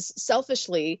 Because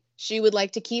selfishly, she would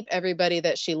like to keep everybody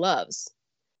that she loves.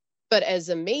 But as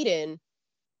a maiden,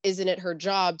 isn't it her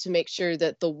job to make sure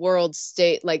that the world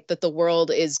that the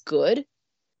world is good?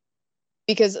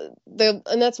 Because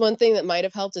and that's one thing that might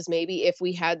have helped, is maybe if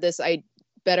we had this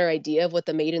better idea of what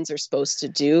the maidens are supposed to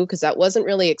do, because that wasn't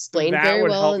really explained very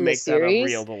well in the series. That would help make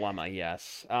that a real dilemma,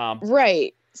 yes.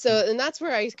 Right. So, and that's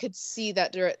where I could see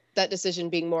that decision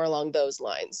being more along those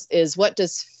lines, is what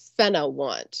does Fenna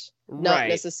want? Not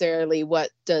necessarily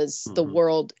what does the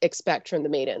world expect from the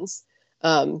maidens.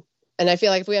 And I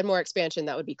feel like if we had more expansion,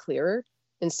 that would be clearer,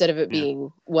 instead of it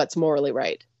being what's morally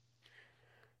right.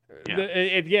 Yeah.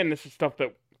 Again, this is stuff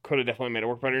that could have definitely made it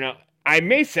work better. Now, I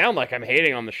may sound like I'm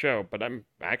hating on the show, but I'm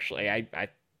actually, I'm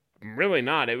really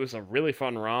not. It was a really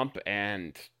fun romp,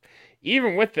 and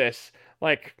even with this,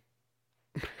 like,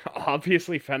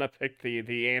 obviously Fenna picked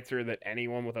the answer that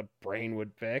anyone with a brain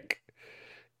would pick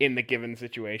in the given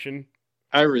situation.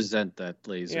 I resent that,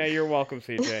 Laser. Yeah, you're welcome,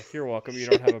 CJ. You're welcome. You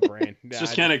don't have a brain. It's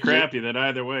just kind of crappy that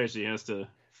either way she has to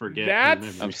forget.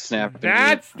 I'm snapping.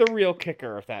 That's the real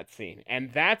kicker of that scene,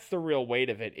 and that's the real weight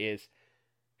of it, is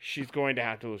she's going to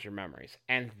have to lose her memories,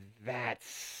 and that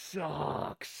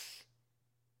sucks.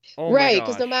 Oh right,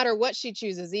 because no matter what she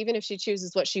chooses, even if she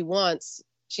chooses what she wants,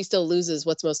 she still loses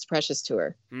what's most precious to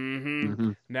her.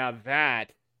 Now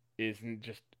that is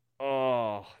just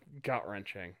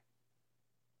gut-wrenching.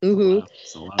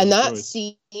 And that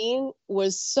scene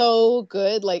was so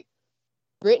good. Like,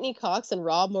 Brittany Cox and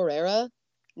Rob Morera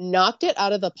knocked it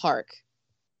out of the park.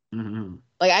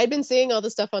 Like, I'd been seeing all the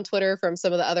stuff on Twitter from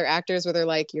some of the other actors where they're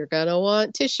like, you're gonna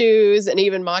want tissues, and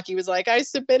even Maki was like, I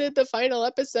submitted the final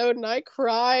episode and I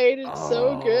cried. It's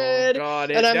so good.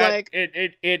 God, and I'm like,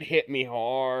 it hit me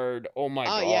hard. Oh my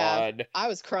God. Yeah. I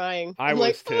was crying. I'm was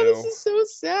like, too. Oh, this is so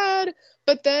sad.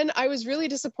 But then I was really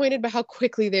disappointed by how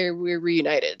quickly they were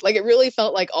reunited. Like, it really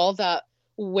felt like all that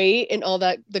weight and all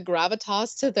that, the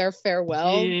gravitas to their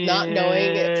farewell, not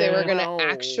knowing if they were gonna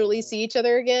actually see each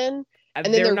other again. And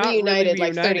then they're reunited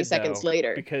like 30 seconds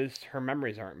later. Because her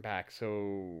memories aren't back.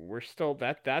 So we're still,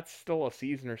 that's still a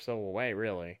season or so away,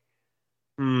 really.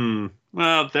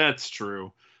 Well, that's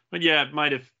true. But yeah, it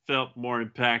might have felt more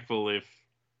impactful if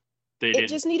they didn't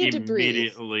just needed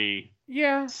immediately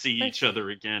see each other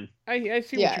again. I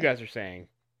see what you guys are saying.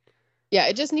 Yeah,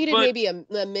 it just needed maybe a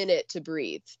minute to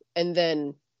breathe and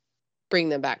then bring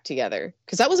them back together.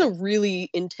 Because that was a really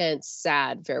intense,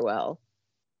 sad farewell.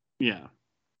 Yeah.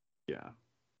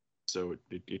 So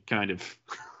it kind of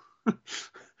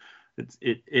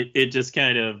it just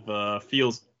kind of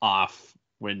feels off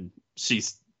when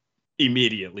she's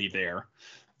immediately there.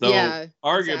 Though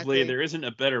arguably there isn't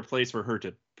a better place for her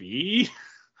to be.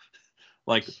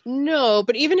 Like, no,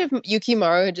 but even if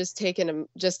Yukimaru had just taken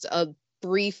just a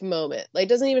brief moment, like, it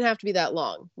doesn't even have to be that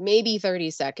long, maybe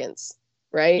 30 seconds,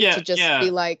 right? To just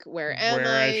be like, where am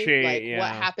I? Like,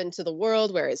 what happened to the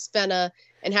world? Where is Fenna?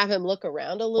 And have him look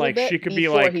around a little bit. She could be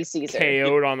like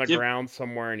KO'd on the ground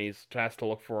somewhere, and he has to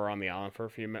look for her on the island for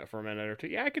a minute or two.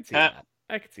 Yeah, I could see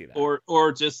that.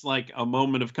 Or just like a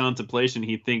moment of contemplation.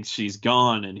 He thinks she's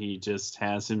gone, and he just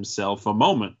has himself a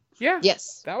moment. Yeah.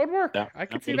 Yes. That would work. I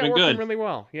could see that working really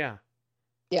well. Yeah.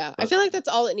 Yeah, I feel like that's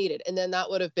all it needed, and then that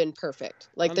would have been perfect.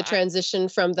 Like, the transition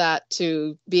from that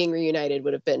to being reunited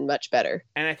would have been much better.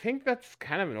 And I think that's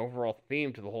kind of an overall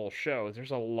theme to the whole show. Is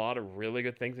there's a lot of really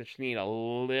good things that just need a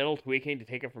little tweaking to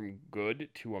take it from good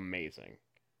to amazing.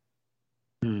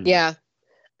 Yeah,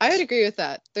 I would agree with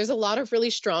that. There's a lot of really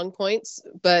strong points,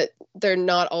 but they're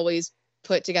not always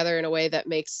put together in a way that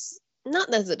makes, not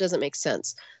that it doesn't make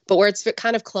sense, but where it's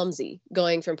kind of clumsy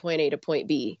going from point A to point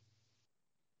B.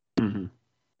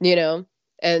 You know,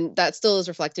 and that still is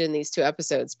reflected in these two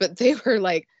episodes. But they were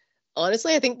like,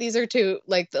 honestly, I think these are two,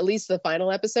 like, at least the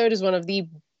final episode is one of the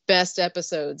best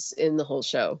episodes in the whole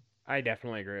show. I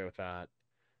definitely agree with that.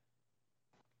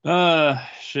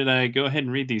 Should I go ahead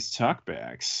and read these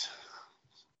talkbacks?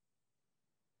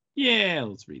 Yeah,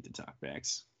 let's read the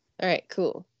talkbacks. All right,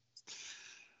 cool.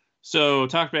 So,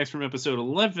 talkbacks from episode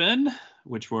 11,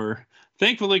 which were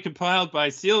thankfully compiled by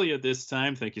Celia this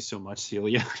time. Thank you so much,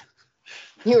 Celia.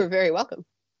 You were very welcome.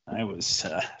 I was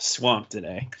swamped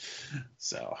today,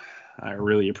 so I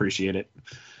really appreciate it.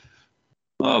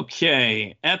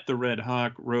 Okay, at the Red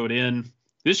Hawk wrote in,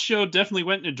 this show definitely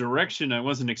went in a direction I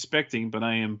wasn't expecting, but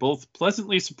I am both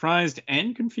pleasantly surprised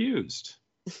and confused.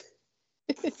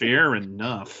 Fair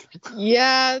enough.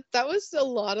 Yeah, that was a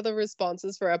lot of the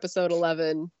responses for episode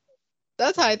 11.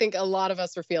 That's how I think a lot of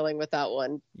us were feeling with that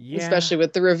one. Yeah. Especially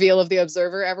with the reveal of the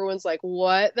Observer. Everyone's like,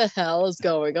 what the hell is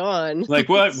going on? Like,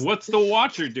 what's the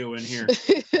Watcher doing here?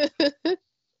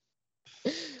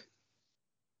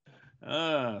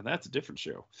 That's a different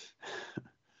show.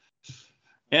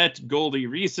 At Goldie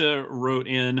Risa wrote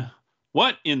in,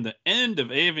 what in the end of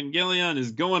Evangelion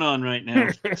is going on right now?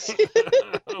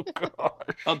 Oh,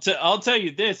 gosh. I'll tell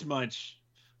you this much.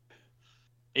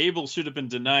 Abel should have been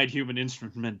denied human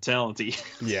instrumentality.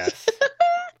 Yes.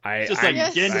 Just like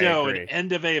Yes. Gendo at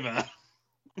End of Eva.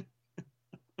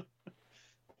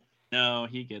 No,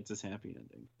 he gets his happy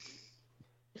ending.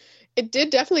 It did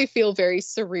definitely feel very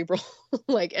cerebral,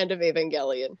 like End of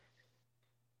Evangelion.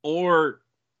 Or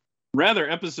rather,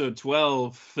 episode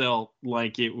 12 felt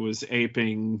like it was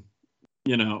aping,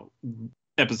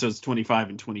 episodes 25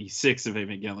 and 26 of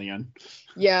Evangelion.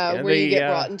 Yeah, where you get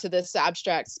brought into this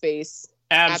abstract space.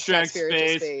 Abstract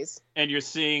spiritual space. And you're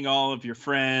seeing all of your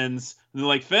friends. And they're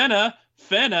like, Fena.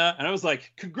 And I was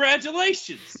like,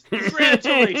 congratulations.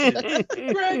 Congratulations,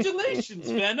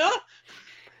 Fena.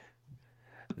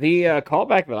 The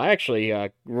callback that I actually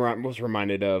was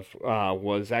reminded of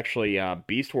was actually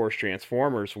Beast Wars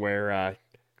Transformers, where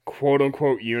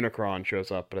quote-unquote Unicron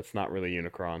shows up, but it's not really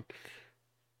Unicron.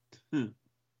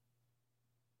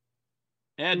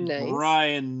 And Nice.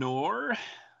 Brian Knorr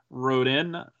wrote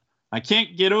in, I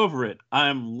can't get over it.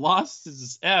 I'm lost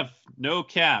as F, no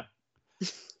cap.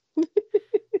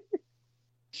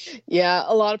 Yeah,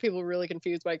 a lot of people were really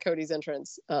confused by Cody's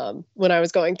entrance. When I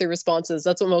was going through responses,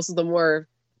 that's what most of them were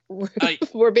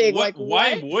being like,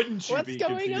 why what? wouldn't you What's be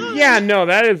going confused? on? Yeah, no,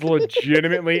 that is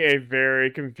legitimately a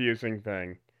very confusing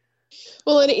thing.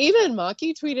 Well, and even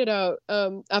Maki tweeted out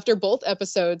after both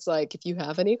episodes, like, if you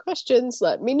have any questions,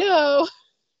 let me know.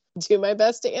 Do my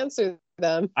best to answer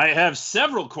them. I have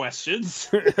several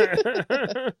questions.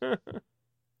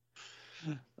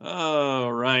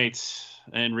 All right.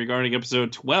 And regarding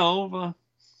episode 12,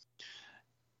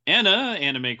 Anna,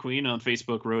 Anime Queen on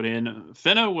Facebook, wrote in,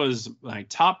 Fena was my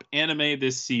top anime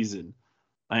this season.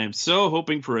 I am so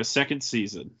hoping for a second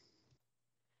season.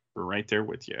 We're right there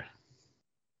with you.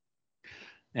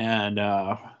 And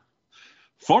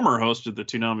former host of the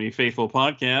Toonami Faithful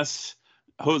podcast,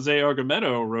 Jose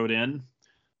Argumedo, wrote in,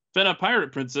 Fena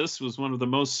Pirate Princess was one of the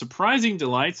most surprising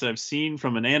delights I've seen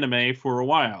from an anime for a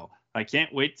while. I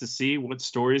can't wait to see what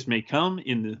stories may come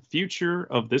in the future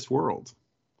of this world.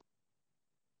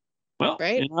 Well,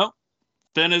 Right.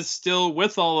 Fena's still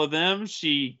with all of them.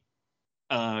 She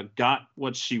got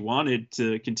what she wanted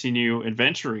to continue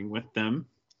adventuring with them,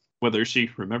 whether she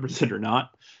remembers it or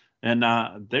not. And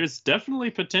there's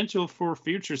definitely potential for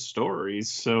future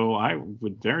stories. So I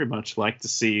would very much like to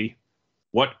see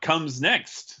what comes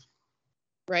next.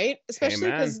 Right? Especially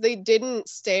Amen. because they didn't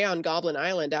stay on Goblin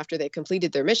Island after they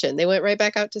completed their mission. They went right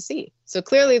back out to sea. So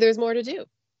clearly there's more to do.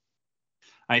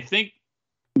 I think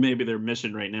maybe their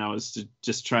mission right now is to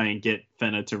just try and get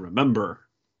Fena to remember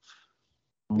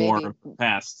more Maybe. of the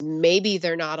past. Maybe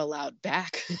they're not allowed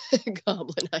back at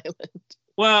Goblin Island.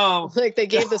 Well, Like they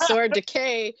gave the sword to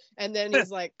Kay, and then he's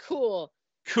like, cool.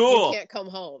 cool. You can't come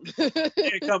home.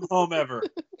 Can't come home ever.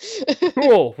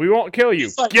 Cool, we won't kill you.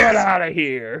 He's like- Get out of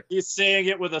here. He's saying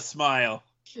it with a smile.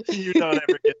 You don't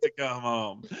ever get to come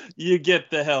home. You get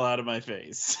the hell out of my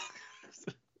face.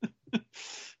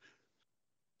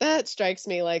 That strikes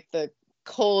me like the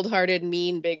cold-hearted,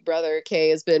 mean big brother Kay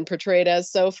has been portrayed as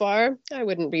so far. I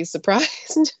wouldn't be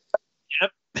surprised.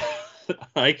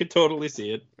 I could totally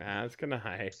see it. That's gonna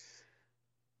high.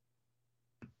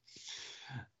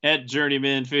 At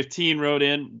Journeyman15 wrote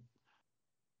in,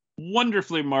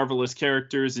 wonderfully marvelous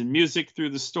characters and music through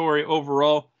the story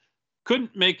overall.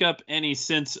 Couldn't make up any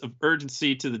sense of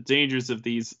urgency to the dangers of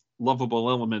these lovable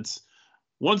elements.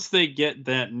 Once they get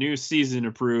that new season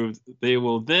approved, they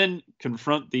will then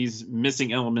confront these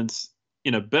missing elements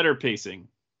in a better pacing.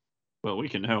 Well, we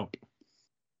can hope.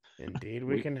 Indeed,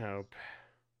 we can hope.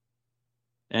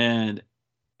 And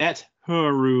at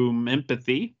Harum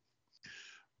Empathy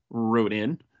wrote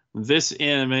in, this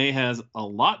anime has a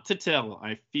lot to tell.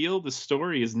 I feel the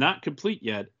story is not complete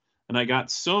yet, and I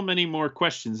got so many more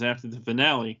questions after the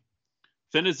finale.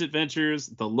 Fena's adventures,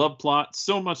 the love plot,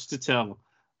 so much to tell.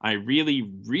 I really,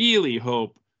 really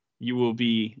hope you will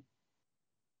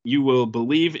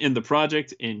believe in the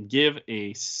project and give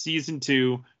a season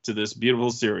 2 to this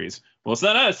beautiful series. Well, it's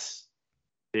not us.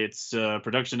 It's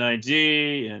Production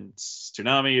IG and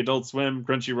Toonami, Adult Swim,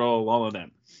 Crunchyroll, all of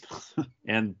them.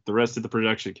 And the rest of the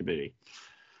production committee.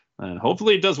 And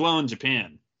hopefully it does well in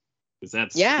Japan. Because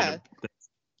that's Yeah. gonna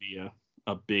be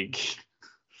a big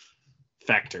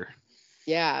factor.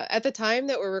 Yeah, at the time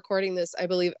that we're recording this, I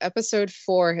believe episode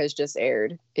 4 has just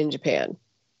aired in Japan.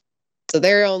 So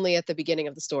they're only at the beginning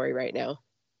of the story right now.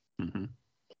 Mm-hmm.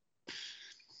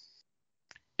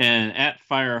 And at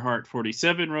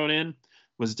Fireheart47 wrote in,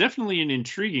 was definitely an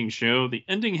intriguing show. The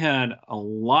ending had a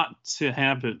lot to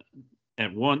happen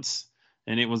at once,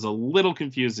 and it was a little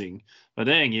confusing. But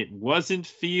dang, it wasn't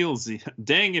feelsy.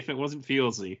 Dang, if it wasn't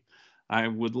feelsy. I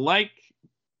would like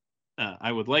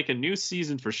a new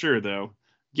season for sure, though.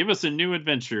 Give us a new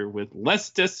adventure with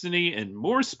less destiny and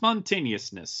more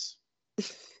spontaneousness.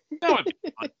 That would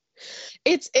be fun.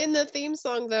 It's in the theme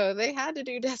song, though. They had to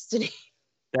do Destiny.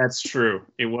 That's true.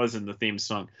 It was in the theme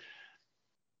song.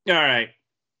 All right.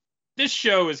 This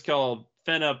show is called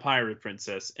Fena Pirate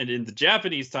Princess, and in the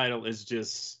Japanese title is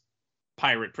just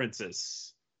Pirate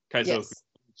Princess Kaizoku Yes.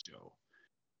 Show.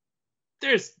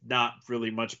 There's not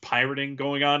really much pirating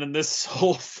going on in this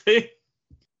whole thing.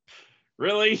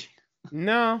 Really?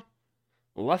 No,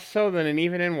 less so than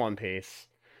even in One Piece.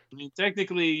 I mean,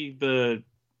 technically, the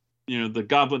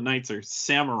Goblin Knights are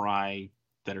samurai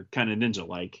that are kind of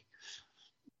ninja-like.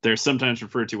 They're sometimes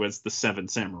referred to as the Seven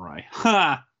Samurai.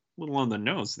 Ha! A little on the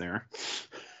nose there.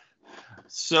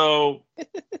 So,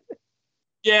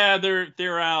 yeah,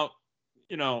 they're out,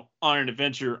 on an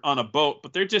adventure on a boat,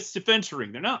 but they're just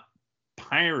adventuring. They're not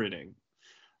pirating.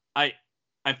 I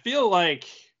feel like,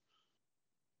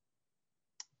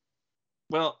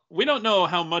 well, we don't know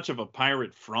how much of a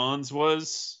pirate Franz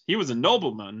was. He was a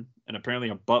nobleman and apparently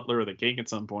a butler of the king at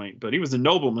some point, but he was a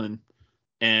nobleman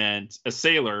and a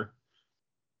sailor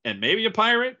and maybe a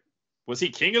pirate. Was he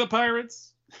king of the pirates?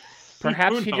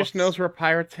 Perhaps he just knows where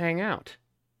pirates hang out.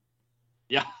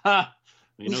 Yeah,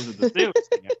 he knows where the sailors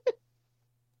hang out.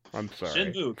 I'm sorry.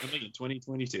 Shenmue coming in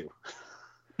 2022.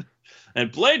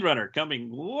 And Blade Runner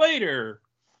coming later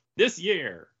this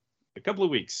year, a couple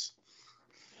of weeks.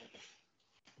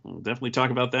 We'll definitely talk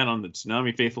about that on the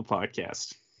Tsunami Faithful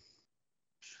podcast.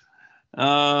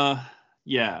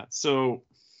 Yeah, so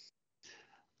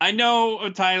I know a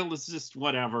title is just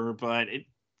whatever, but it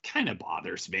kind of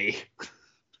bothers me.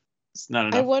 It's not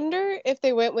enough. I wonder if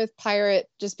they went with pirate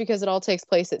just because it all takes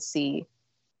place at sea.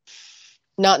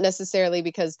 Not necessarily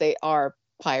because they are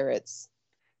pirates.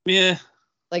 Yeah.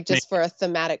 Like just for a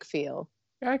thematic feel.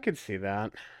 Yeah, I could see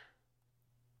that.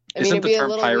 Isn't it'd the be a term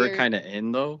little pirate weird. kind of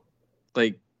in, though?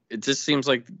 Like, it just seems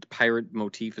like the pirate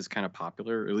motif is kind of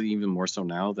popular, really even more so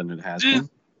now than it has been.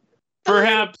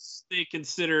 Perhaps they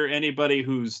consider anybody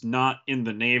who's not in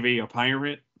the Navy a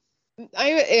pirate.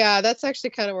 Yeah, that's actually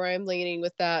kind of where I'm leaning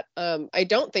with that. I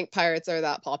don't think pirates are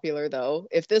that popular, though.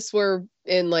 If this were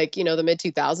in the mid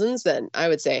 2000s, then I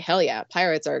would say hell yeah,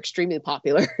 pirates are extremely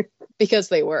popular because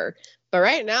they were. But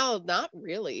right now, not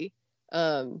really.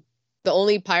 The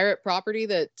only pirate property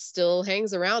that still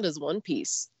hangs around is One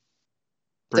Piece.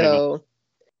 Pretty much.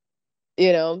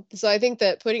 So, so I think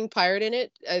that putting pirate in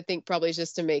it, I think probably is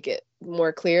just to make it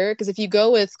more clear. Because if you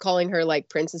go with calling her like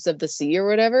Princess of the Sea or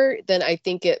whatever, then I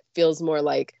think it feels more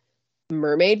like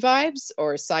mermaid vibes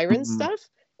or siren stuff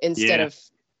instead of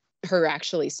her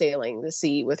actually sailing the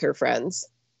sea with her friends.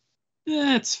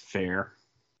 That's fair.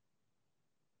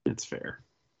 It's fair.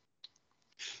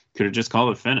 Could have just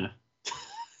called it Fena.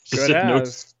 Could have.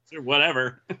 Or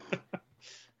whatever.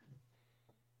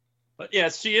 But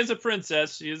yes, she is a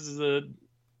princess. She is the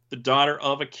daughter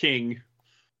of a king.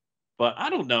 But I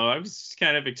don't know. I was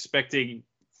kind of expecting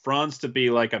Franz to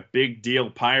be like a big deal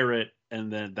pirate,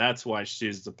 and then that's why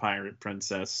she's the pirate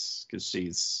princess, because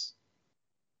she's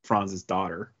Franz's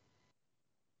daughter.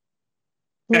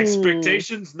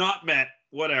 Expectations not met.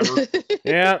 Whatever.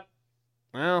 Yeah.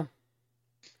 Well,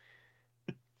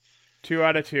 2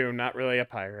 out of 2, not really a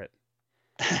pirate.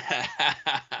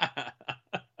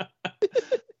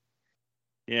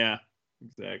 Yeah,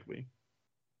 exactly.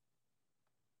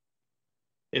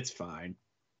 It's fine.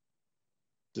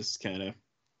 Just kind of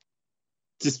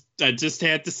I just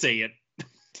had to say it.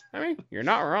 I mean, you're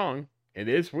not wrong. It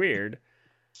is weird.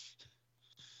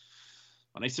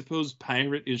 But I suppose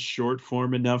pirate is short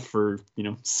form enough for,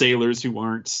 sailors who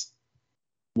aren't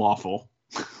lawful.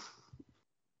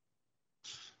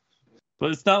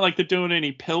 But it's not like they're doing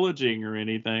any pillaging or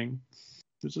anything.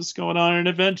 They're just going on an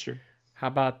adventure. How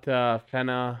about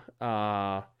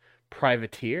Fena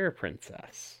Privateer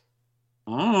Princess?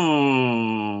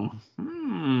 Oh.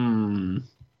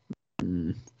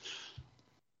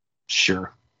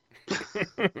 Sure.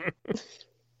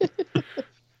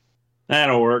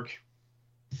 That'll work.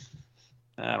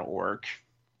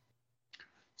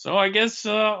 So I guess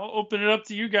I'll open it up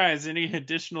to you guys. Any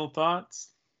additional thoughts?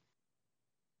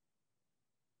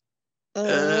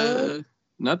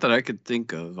 Not that I could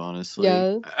think of, honestly.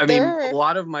 Yeah, I mean, there are- a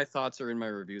lot of my thoughts are in my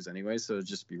reviews anyway, so it'd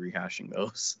just be rehashing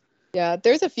those. Yeah,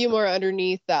 there's a few more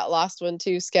underneath that last one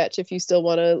too, Sketch, if you still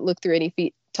want to look through any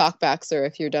talkbacks or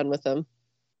if you're done with them.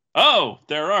 Oh,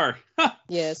 there are.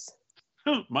 Yes.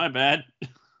 My bad.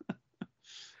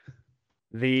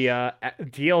 The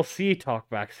DLC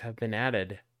talkbacks have been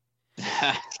added.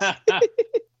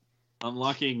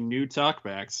 Unlocking new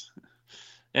talkbacks.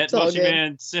 At It's all good.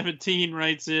 Mushyman17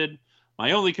 writes in,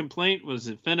 my only complaint was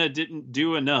that Fena didn't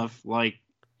do enough. Like,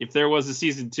 if there was a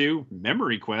season 2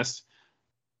 memory quest,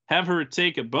 have her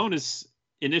take a bonus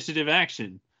initiative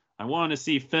action. I want to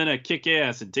see Fena kick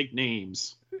ass and take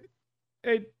names.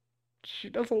 She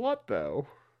does a lot, though.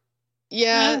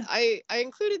 Yeah, I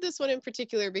included this one in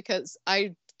particular because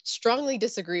I strongly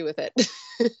disagree with it.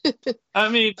 I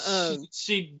mean, Um,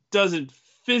 she doesn't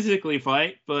physically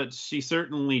fight, but she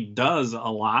certainly does a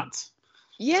lot.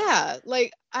 Yeah,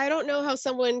 like I don't know how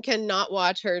someone can not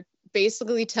watch her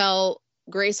basically tell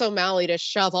Grace O'Malley to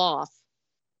shove off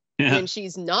Yeah. when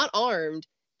she's not armed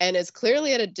and is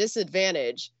clearly at a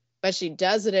disadvantage, but she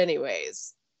does it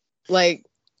anyways. Like,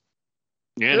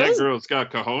 Yeah, that girl's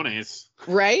got cojones.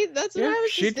 right? That's what I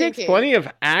was She just takes thinking. plenty of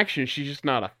action. She's just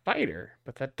not a fighter.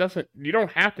 But that doesn't. You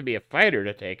don't have to be a fighter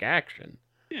to take action.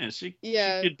 Yeah, she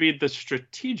Yeah. could be the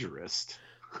strategist.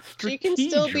 She can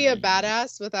still be a Strategery.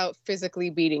 badass without physically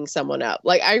beating someone up.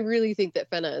 Like, I really think that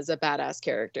Fena is a badass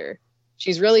character.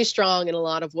 She's really strong in a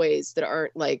lot of ways that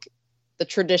aren't like the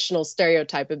traditional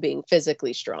stereotype of being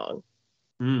physically strong.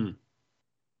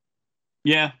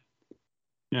 Yeah,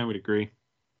 I would agree.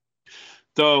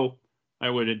 Though I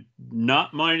would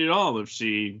not mind at all if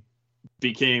she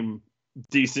became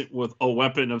decent with a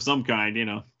weapon of some kind,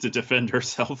 to defend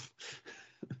herself.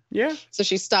 Yeah. So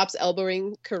she stops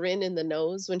elbowing Corinne in the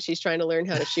nose when she's trying to learn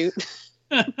how to shoot.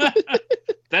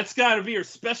 That's got to be her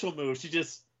special move. She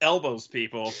just elbows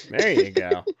people. There you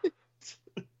go.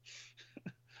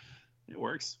 It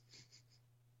works.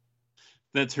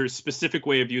 That's her specific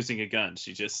way of using a gun.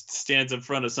 She just stands in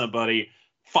front of somebody,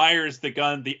 fires the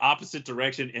gun the opposite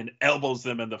direction, and elbows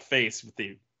them in the face with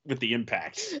the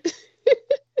impact.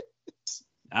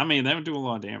 I mean, that would do a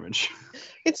lot of damage.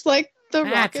 It's like the That's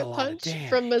a rocket lot of punch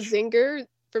from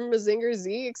Mazinger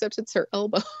Z, except it's her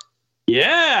elbow.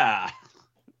 Yeah.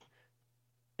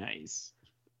 Nice.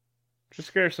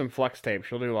 Just get her some flex tape.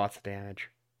 She'll do lots of damage.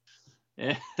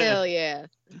 Hell yeah.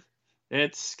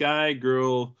 It's Sky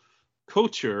Girl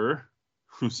Kocher,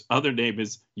 whose other name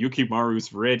is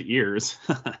Yukimaru's Red Ears.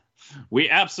 We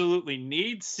absolutely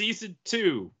need season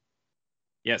 2.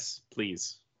 Yes,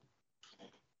 please.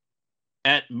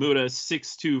 At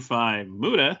Muda625.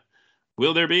 Muda,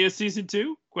 will there be a season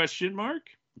 2? Question mark.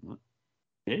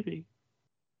 Maybe.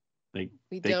 They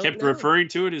don't kept know. referring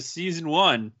to it as season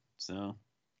 1. So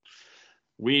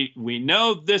we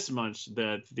know this much,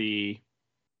 that the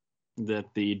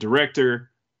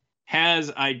director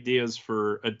has ideas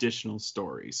for additional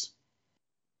stories.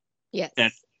 Yes.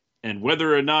 And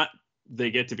whether or not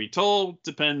they get to be told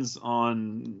depends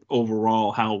on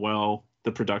overall how well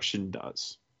the production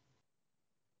does.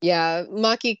 Yeah,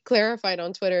 Maki clarified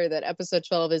on Twitter that episode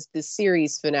 12 is the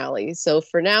series finale. So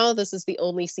for now, this is the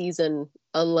only season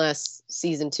unless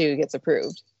season 2 gets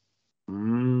approved.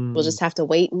 We'll just have to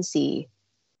wait and see.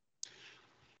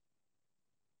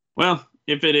 Well,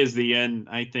 if it is the end,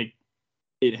 I think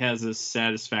it has a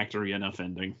satisfactory enough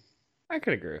ending. I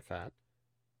could agree with that.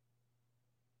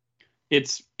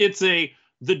 It's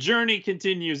the journey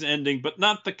continues ending, but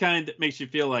not the kind that makes you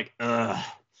feel like, ugh.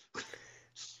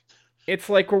 It's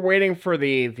like we're waiting for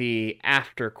the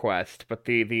after quest, but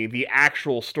the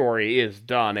actual story is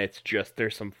done. It's just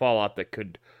there's some fallout that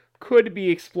could be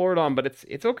explored on, but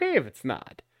it's okay if it's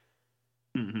not.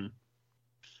 Mm-hmm.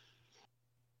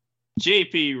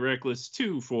 JP Reckless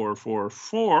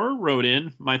 2444 wrote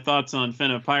in, my thoughts on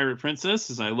Fena Pirate Princess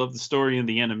is I love the story and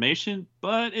the animation,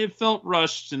 but it felt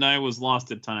rushed and I was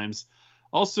lost at times.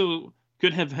 Also,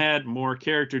 could have had more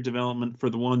character development for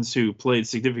the ones who played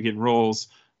significant roles.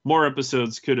 More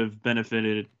episodes could have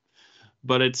benefited,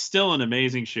 but it's still an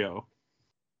amazing show.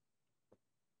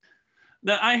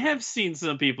 Now, I have seen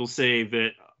some people say that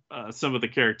some of the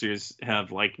characters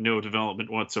have like no development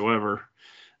whatsoever,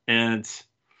 and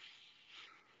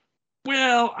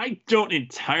well, I don't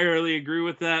entirely agree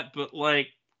with that, but like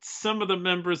some of the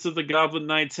members of the Goblin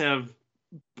Knights have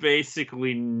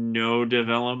basically no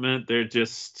development. They're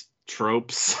just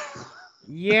tropes.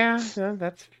 Yeah,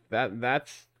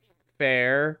 that's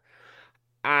fair.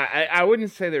 I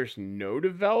wouldn't say there's no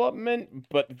development,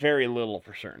 but very little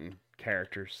for certain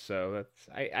characters. So that's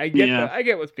I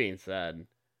get what's being said.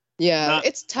 Yeah, Not-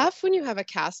 it's tough when you have a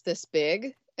cast this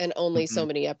big and only so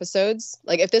many episodes.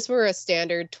 Like if this were a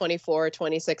standard 24 or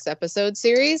 26 episode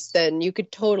series, then you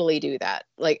could totally do that.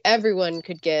 Like everyone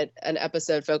could get an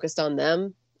episode focused on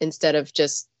them instead of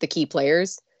just the key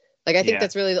players. Like I think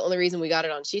that's really the only reason we got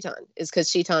it on Shitan, is because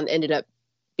Shitan ended up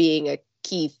being a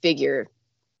key figure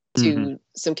to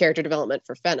some character development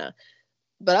for Fena.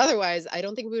 But otherwise, I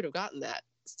don't think we would have gotten that.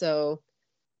 So,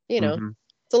 you know,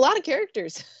 it's a lot of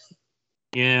characters.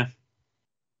 Yeah.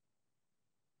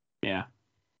 Yeah.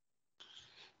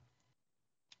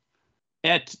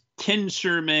 At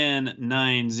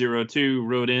Tensherman902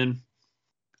 wrote in,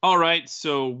 all right,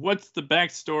 so what's the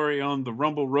backstory on the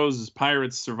Rumble Roses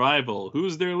Pirates' survival?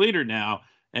 Who's their leader now?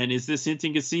 And is this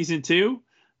hinting at season 2?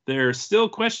 There are still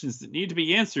questions that need to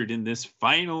be answered in this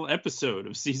final episode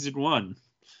of season 1.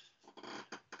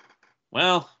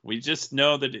 Well, we just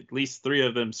know that at least 3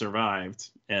 of them survived,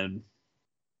 and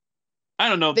I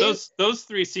don't know, those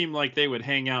 3 seem like they would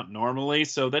hang out normally,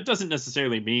 so that doesn't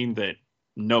necessarily mean that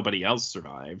nobody else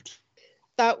survived.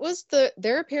 That was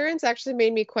their appearance actually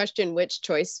made me question which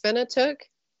choice Fena took.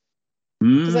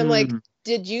 Because I'm like,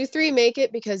 did you 3 make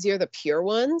it because you're the pure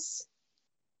ones?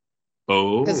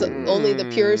 Oh. Because only the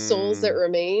pure souls that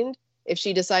remained, if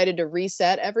she decided to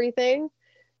reset everything?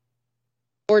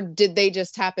 Or did they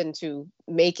just happen to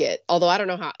make it? Although I don't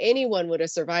know how anyone would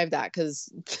have survived that,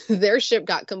 because their ship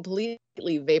got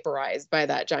completely vaporized by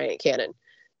that giant cannon.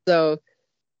 So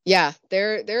yeah,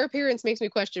 their appearance makes me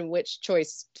question which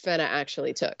choice Fena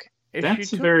actually took. If That's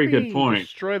she a took very the good point.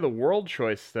 Destroy the world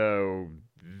choice, though,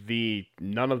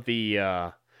 none of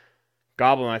the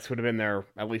Goblin Knights would have been there,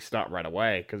 at least not right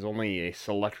away, because only a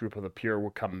select group of the pure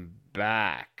would come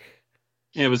back.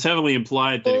 Yeah, it was heavily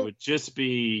implied that it would just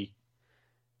be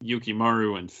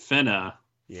Yukimaru and Fena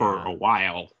for a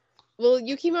while. Well,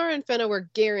 Yukimaru and Fena were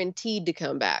guaranteed to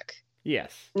come back.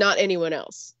 Yes. Not anyone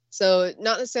else. So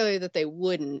not necessarily that they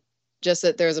wouldn't, just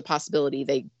that there's a possibility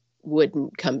they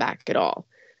wouldn't come back at all.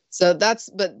 So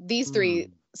but these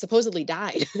 3 supposedly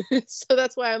died. So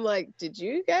that's why I'm like, did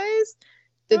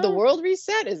the world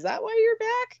reset? Is that why you're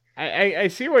back? I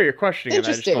see why you're questioning it.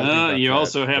 Interesting. You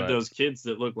also have those kids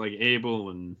that look like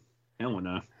Abel and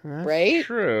Helena. That's right?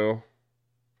 True.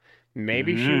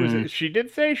 Maybe she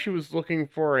did say she was looking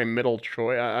for a middle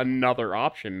choice, another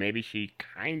option. Maybe she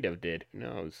kind of did. Who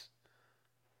knows?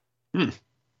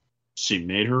 She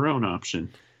made her own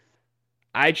option.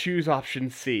 I choose option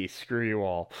C. Screw you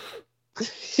all.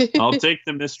 I'll take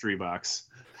the mystery box.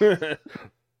 What's that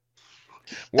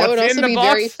would also in the be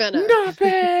box? very Fena.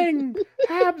 Nothing!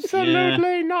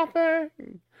 Absolutely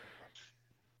nothing!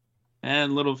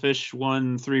 And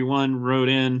Littlefish131 wrote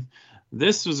in,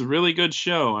 this was a really good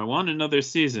show. I want another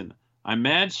season. I'm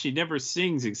mad she never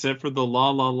sings except for the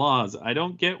La La La's. I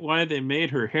don't get why they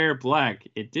made her hair black.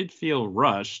 It did feel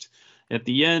rushed at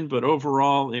the end, but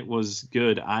overall it was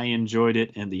good. I enjoyed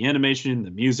it, and the animation and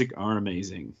the music are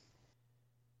amazing.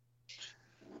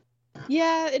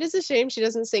 Yeah, it is a shame she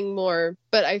doesn't sing more,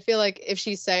 but I feel like if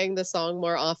she sang the song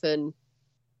more often,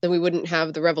 then we wouldn't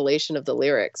have the revelation of the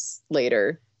lyrics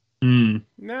later. No,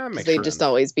 makes they'd sense. just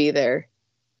always be there.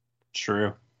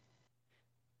 True.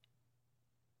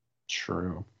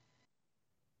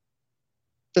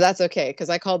 But that's okay, because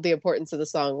I called the importance of the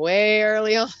song way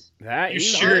early on. That you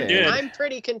sure did. I'm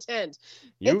pretty content.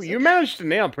 You managed to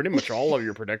nail pretty much all of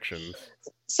your predictions.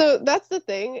 So that's the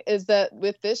thing, is that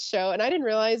with this show, and I didn't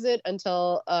realize it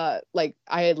until I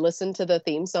had listened to the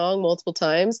theme song multiple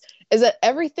times, is that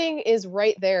everything is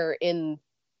right there in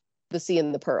The Sea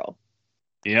and the Pearl.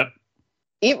 Yep.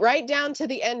 Right down to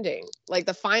the ending. Like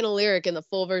the final lyric in the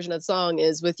full version of the song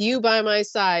is, with you by my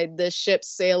side, this ship's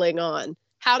sailing on.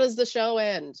 How does the show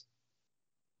end?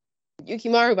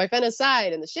 Yukimaru by Fena's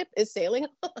side, and the ship is sailing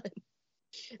on.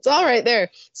 It's all right there.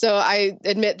 So I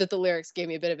admit that the lyrics gave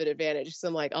me a bit of an advantage. So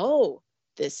I'm like, oh,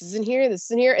 this is in here, this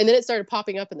is in here. And then it started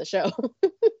popping up in the show.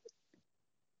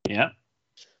 Yeah.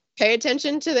 Pay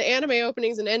attention to the anime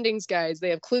openings and endings, guys. They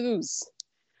have clues.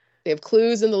 They have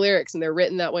clues in the lyrics, and they're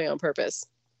written that way on purpose.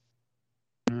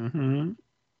 Mm-hmm.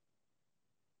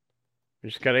 We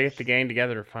just gotta get the gang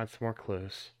together to find some more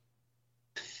clues.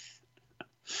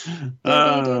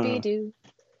 Doobie-doobie-doo.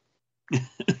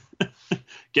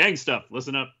 Gang stuff,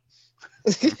 listen up.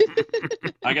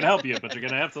 I can help you, but you're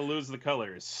gonna have to lose the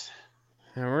colors.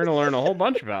 And we're gonna learn a whole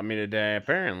bunch about me today,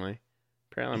 apparently.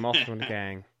 Apparently I'm also in the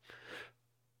gang.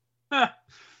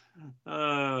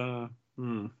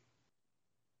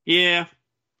 Yeah.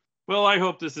 Well, I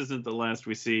hope this isn't the last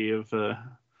we see of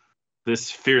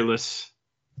this fearless,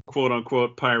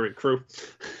 quote-unquote, pirate crew.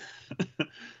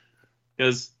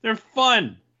 Because they're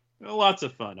fun. They're lots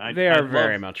of fun. They are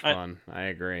very much fun. I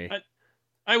agree.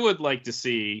 I would like to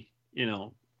see,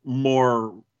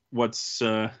 more what's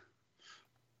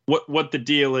what the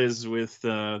deal is with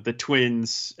the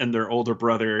twins and their older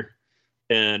brother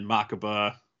and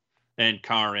Makaba and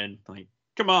Karen. Like,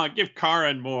 come on, give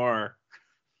Karen more.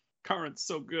 Karen's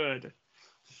so good.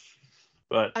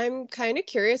 But I'm kind of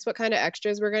curious what kind of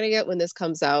extras we're going to get when this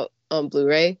comes out on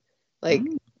Blu-ray. Like,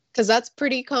 because that's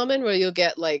pretty common where you'll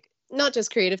get, like, not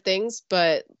just creative things,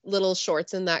 but little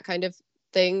shorts and that kind of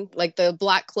thing. Like the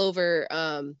Black Clover,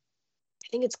 I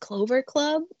think it's Clover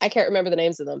Club. I can't remember the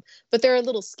names of them. But there are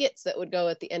little skits that would go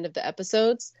at the end of the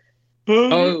episodes.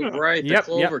 Oh, right. Yep,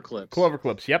 The Clover Clips. Clover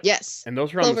Clips, yep. Yes. And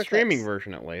those are on Clover the streaming Clips.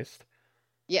 version, at least.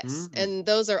 Yes, and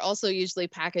those are also usually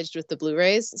packaged with the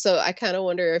Blu-rays. So I kind of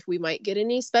wonder if we might get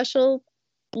any special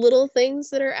little things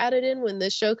that are added in when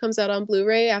this show comes out on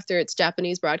Blu-ray after its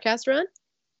Japanese broadcast run.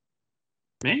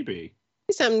 maybe.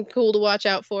 Something cool to watch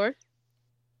out for,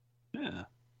 Yeah.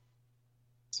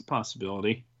 It's a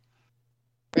possibility.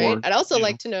 right? Or, I'd also you know.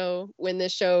 like to know when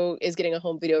this show is getting a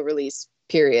home video release,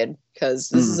 period, because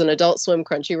this is an Adult Swim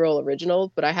Crunchyroll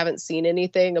original, but I haven't seen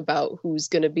anything about who's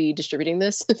going to be distributing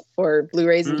this for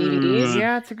Blu-rays and DVDs.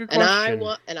 Yeah, it's a good And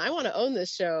question. I want to own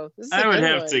this show. This is I a would good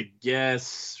have one. to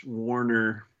guess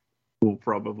Warner will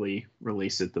probably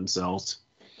release it themselves.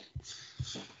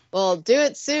 Well, do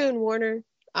it soon, Warner.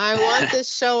 I want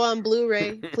this show on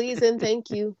Blu-ray, please and thank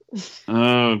you.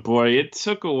 Oh boy, it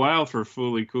took a while for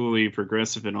Fooly Cooley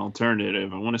Progressive and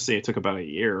Alternative. I want to say it took about a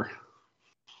year.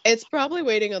 It's probably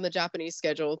waiting on the Japanese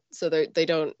schedule so they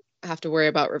don't have to worry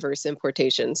about reverse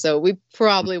importation. So we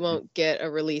probably won't get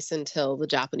a release until the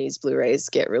Japanese Blu-rays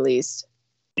get released.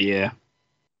 Yeah.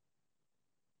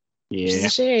 Which is Yeah. a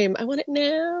shame. I want it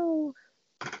now.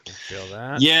 I feel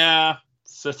that. Yeah.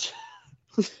 Such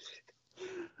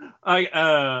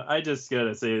I just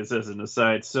gotta say this as an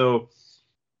aside. So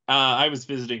I was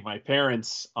visiting my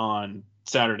parents on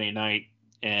Saturday night,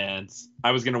 and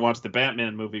I was gonna watch the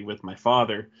Batman movie with my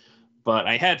father, but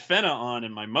I had Fenna on,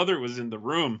 and my mother was in the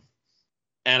room,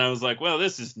 and I was like, "Well,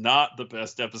 this is not the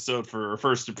best episode for a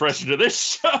first impression of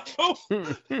this show."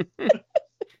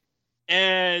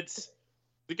 And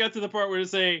they got to the part where they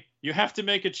say, "You have to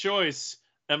make a choice,"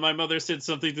 and my mother said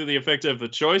something to the effect of, "A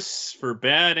choice for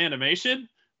bad animation."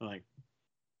 I'm like,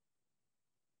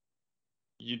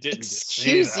 you didn't just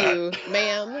say Excuse that. you,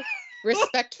 ma'am.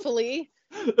 Respectfully,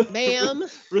 ma'am.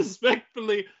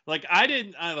 Respectfully, like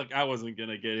I wasn't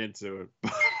gonna get into it.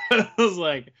 I was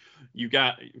like, you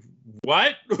got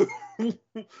what?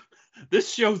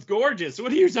 This show's gorgeous.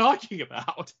 What are you talking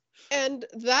about? And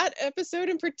that episode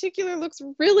in particular looks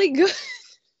really good.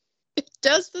 It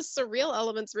does the surreal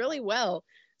elements really well.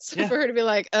 So Yeah. for her to be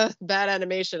like, bad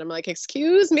animation, I'm like,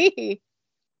 excuse me.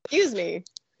 Excuse me.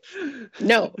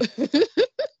 No.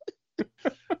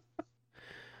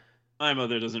 My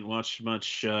mother doesn't watch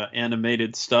much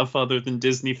animated stuff other than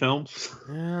Disney films.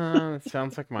 Yeah, it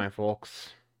sounds like my folks.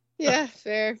 Yeah,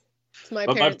 fair. It's my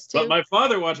But parents too. my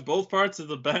father watched both parts of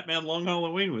the Batman Long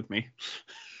Halloween with me.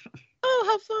 Oh,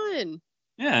 how fun.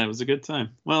 Yeah, it was a good time.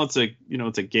 Well, it's a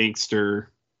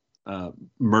gangster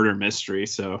murder mystery,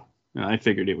 so I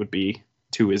figured it would be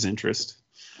to his interest.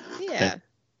 Yeah.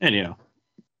 And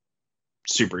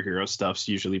superhero stuff's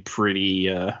usually pretty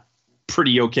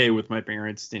okay with my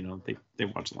parents. They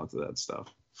watch lots of that stuff.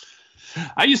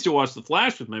 I used to watch The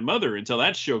Flash with my mother until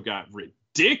that show got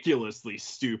ridiculously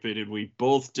stupid, and we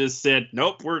both just said,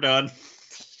 "Nope, we're done."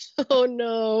 Oh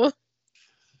no.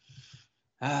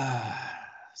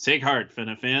 Take heart,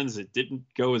 Fenna fans. It didn't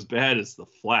go as bad as The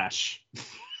Flash.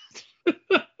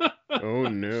 Oh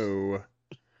no.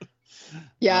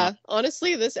 Yeah,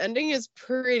 honestly, this ending is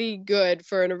pretty good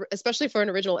especially for an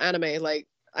original anime. Like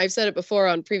I've said it before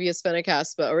on previous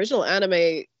Fennicasts, but original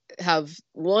anime have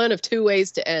one of two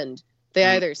ways to end. They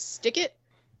either stick it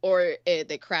or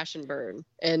they crash and burn.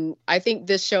 And I think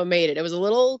this show made it. It was a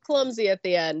little clumsy at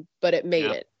the end, but it made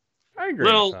it. I agree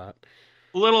Little- with that.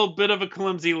 Little bit of a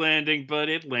clumsy landing, but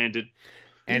it landed.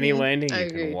 Any landing I you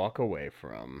agree. can walk away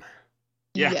from.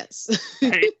 Yeah. Yes.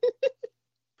 Right?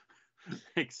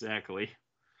 Exactly.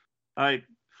 I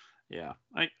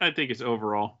think it's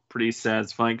overall pretty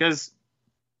satisfying because,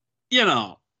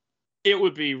 it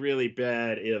would be really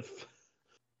bad if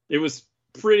it was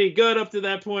pretty good up to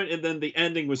that point and then the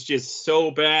ending was just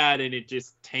so bad and it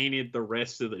just tainted the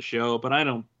rest of the show. But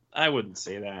I wouldn't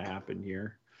say that happened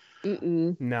here.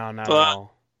 Mm-mm. No, not But- at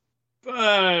all.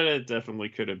 But it definitely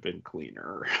could have been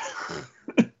cleaner.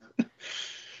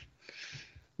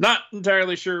 Not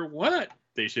entirely sure what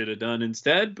they should have done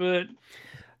instead, but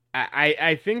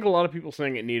I think a lot of people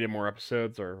saying it needed more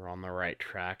episodes are on the right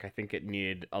track. I think it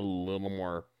needed a little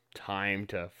more time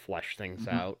to flesh things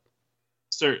Mhm. out.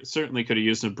 certainly could have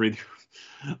used some breather.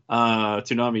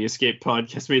 Toonami Escape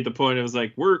podcast made the point. It was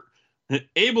like,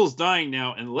 Abel's dying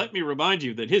now, and let me remind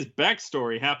you that his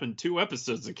backstory happened 2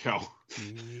 episodes ago.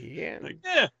 Yeah. Like,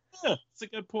 yeah, it's a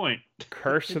good point.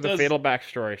 Curse of the fatal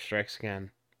backstory strikes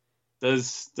again.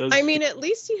 I mean, at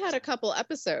least he had a couple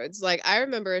episodes. Like, I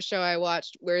remember a show I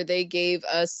watched where they gave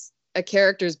us a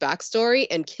character's backstory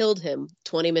and killed him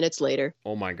 20 minutes later.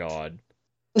 Oh my god.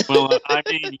 Well, I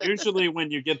mean, usually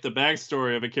when you get the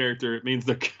backstory of a character, it means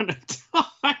they're gonna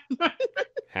die.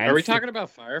 Are we talking about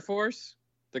Fire Force?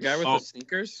 The guy with the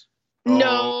sneakers?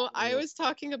 No, I was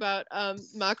talking about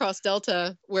Macross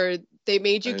Delta, where they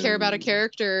made you care about a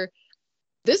character.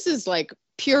 This is like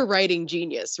pure writing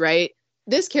genius, right?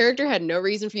 This character had no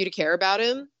reason for you to care about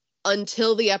him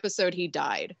until the episode he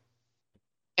died.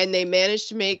 And they managed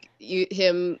to make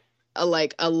him a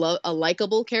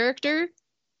likable character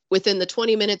within the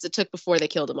 20 minutes it took before they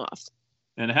killed him off.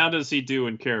 And how does he do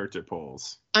in character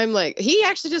polls? I'm like, he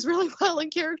actually does really well in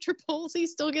character polls. He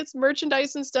still gets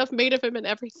merchandise and stuff made of him and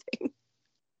everything.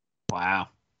 Wow.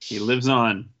 He lives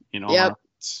on in all our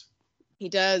hearts. He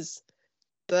does.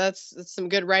 That's some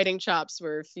good writing chops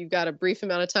where if you've got a brief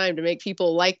amount of time to make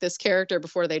people like this character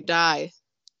before they die.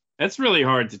 That's really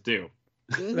hard to do.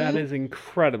 Mm-hmm. That is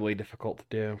incredibly difficult to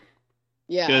do.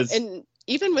 Yeah, and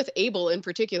even with Abel in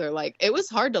particular, like, it was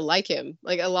hard to like him.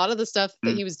 Like, a lot of the stuff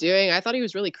that he was doing, I thought he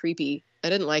was really creepy. I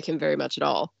didn't like him very much at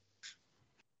all.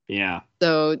 Yeah.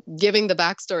 So giving the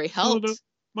backstory helped.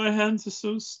 My hands are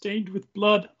so stained with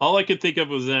blood. All I could think of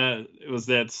was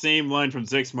that same line from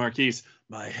Zix Marquise.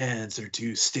 My hands are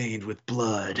too stained with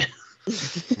blood. Oh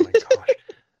my gosh.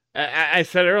 I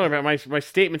said earlier about my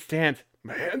statement stands.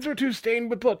 My hands are too stained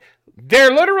with blood.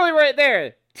 They're literally right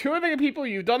there. 2 of the people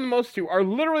you've done the most to are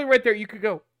literally right there. You could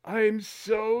go, I'm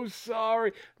so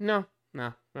sorry. No,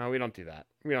 we don't do that.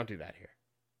 We don't do that here.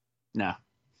 No.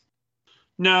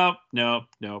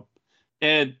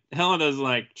 And Helena's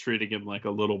like treating him like a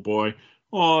little boy.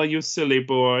 Oh, you silly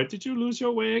boy. Did you lose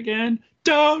your way again?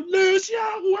 Don't lose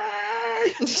your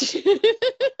way!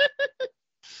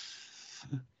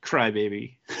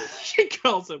 Crybaby. She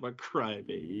calls him a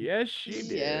crybaby. Yes, she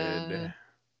did. Yeah.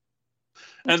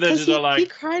 And then she's like, he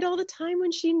cried all the time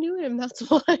when she knew him. That's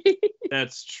why.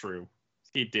 That's true.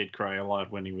 He did cry a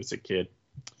lot when he was a kid.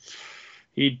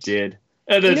 He did.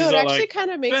 And then it actually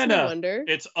kind of makes me wonder.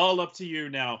 It's all up to you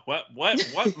now. What,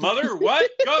 mother?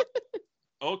 What? Go.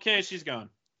 Okay, she's gone.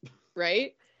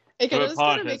 Right? It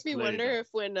kind of makes me wonder if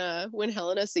when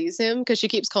Helena sees him, because she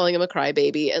keeps calling him a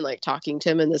crybaby and like talking to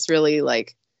him in this really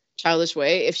like childish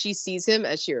way, if she sees him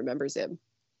as she remembers him.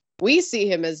 We see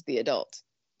him as the adult,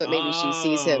 but maybe she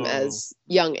sees him as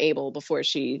young Abel before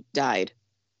she died.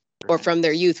 Perhaps. Or from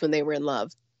their youth when they were in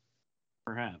love.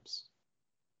 Perhaps.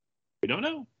 We don't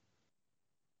know.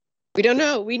 We don't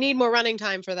know. We need more running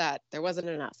time for that. There wasn't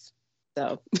enough.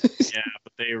 So. Yeah,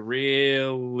 but they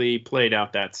really played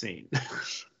out that scene.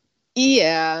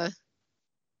 Yeah.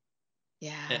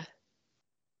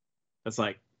 It's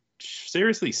like,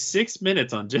 seriously, 6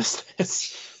 minutes on just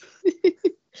this.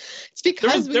 It's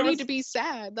because we need to be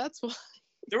sad. That's why.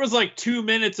 There was like 2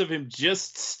 minutes of him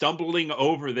just stumbling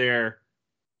over there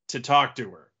to talk to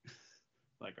her.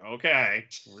 Like, okay,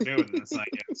 we're doing this, I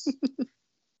guess.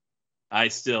 I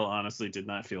still honestly did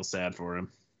not feel sad for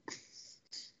him.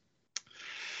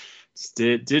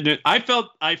 Didn't I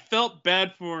felt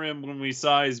bad for him when we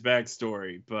saw his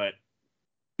backstory, but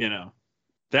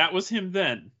that was him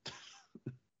then.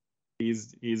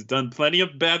 He's done plenty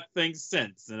of bad things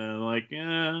since, and I'm like,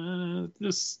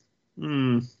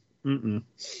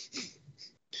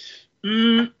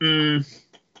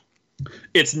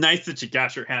 It's nice that you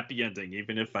got your happy ending,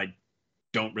 even if I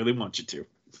don't really want you to.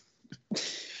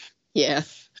 Yeah.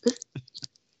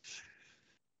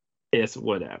 It's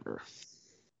whatever.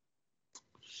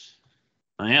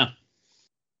 Oh, yeah.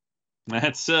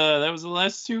 That was the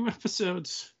last 2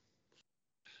 episodes.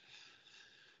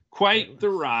 Quite the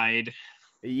ride.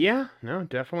 Yeah, no,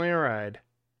 definitely a ride.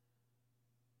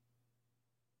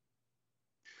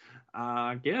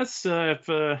 I guess if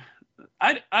there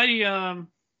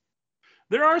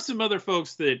are some other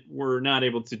folks that were not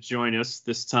able to join us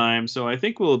this time, so I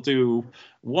think we'll do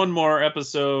one more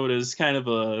episode as kind of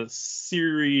a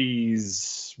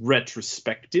series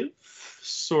retrospective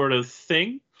sort of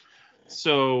thing.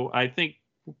 So I think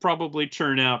we'll probably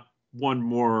turn out one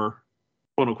more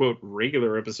quote-unquote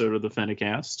regular episode of the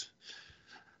Fennicast.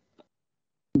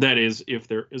 That is, if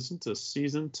there isn't a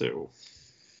season 2.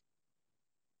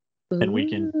 And we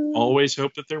can always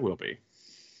hope that there will be.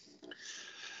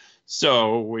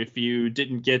 So if you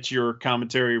didn't get your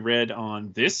commentary read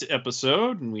on this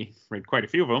episode, and we read quite a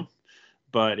few of them,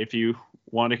 But if you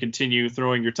want to continue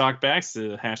throwing your talkbacks,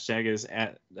 the hashtag is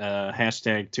at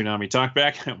hashtag Toonami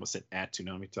Talkback. I almost said at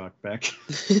Toonami Talkback.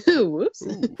 Whoops.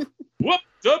 Whoop!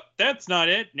 That's not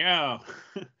it. No.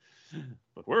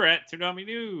 But we're at Toonami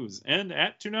News and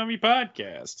at Toonami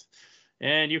Podcast.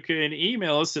 And you can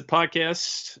email us at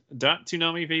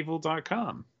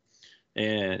podcast.toonamifaithful.com.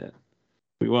 And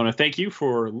we want to thank you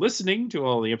for listening to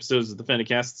all the episodes of the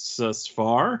Fenicasts thus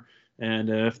far. And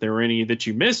if there were any that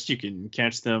you missed, you can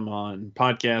catch them on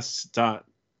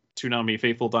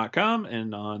podcast.toonamifaithful.com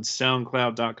and on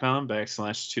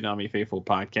soundcloud.com/Toonami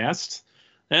Podcast.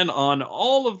 And on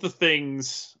all of the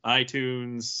things,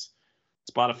 iTunes,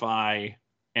 Spotify,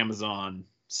 Amazon,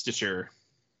 Stitcher,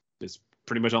 is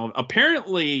pretty much all.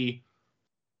 Apparently,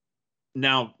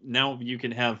 now you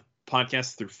can have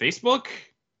podcasts through Facebook.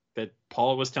 That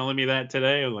Paul was telling me that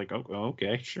today. I was like, oh,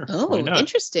 okay, sure. Oh,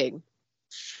 interesting.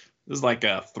 This is like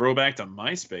a throwback to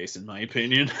MySpace, in my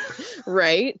opinion.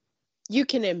 Right. You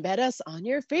can embed us on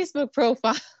your Facebook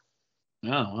profile.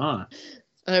 Oh,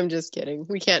 I'm just kidding.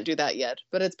 We can't do that yet,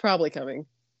 but it's probably coming.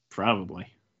 Probably.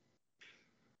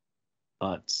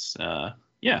 But,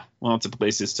 yeah, lots of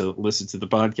places to listen to the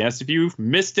podcast. If you've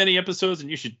missed any episodes, and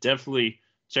you should definitely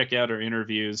check out our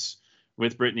interviews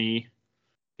with Brittany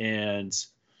and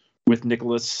with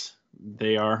Nicholas.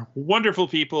 They are wonderful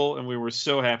people, and we were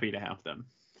so happy to have them.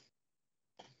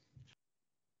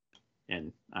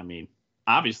 And, I mean,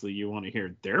 obviously you want to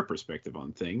hear their perspective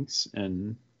on things,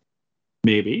 and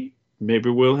maybe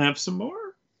we'll have some more.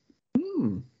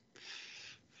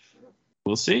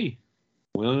 We'll see.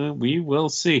 Well, we will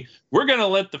see. We're going to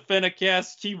let the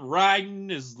Fenacast keep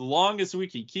riding as long as we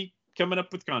can keep coming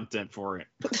up with content for it.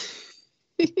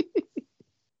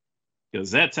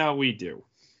 Because that's how we do.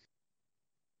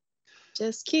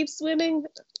 Just keep swimming.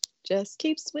 Just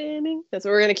keep swimming. That's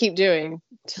what we're going to keep doing.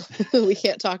 We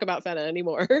can't talk about Fena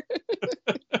anymore.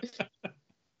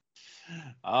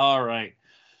 All right.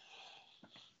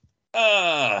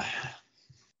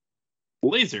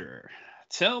 Laser,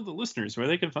 tell the listeners where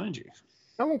they can find you.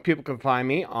 Well, people can find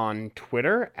me on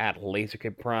Twitter at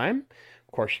LaserKidPrime.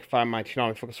 Of course, you can find my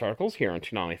Toonami Focus articles here on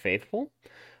Toonami Faithful.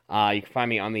 You can find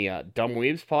me on the Dumb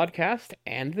Weaves podcast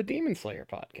and the Demon Slayer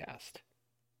podcast.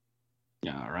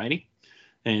 All righty.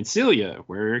 And Celia,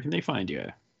 where can they find you?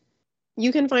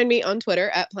 You can find me on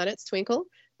Twitter at Planets Twinkle,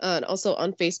 and also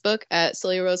on Facebook at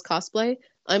Celia Rose Cosplay.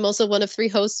 I'm also one of 3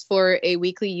 hosts for a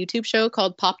weekly YouTube show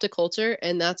called Pop to Culture,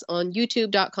 and that's on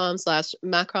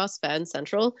youtube.com/Macross Fan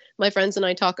Central. My friends and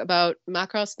I talk about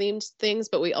Macross themed things,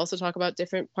 but we also talk about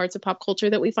different parts of pop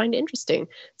culture that we find interesting.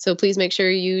 So please make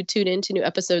sure you tune in to new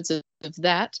episodes of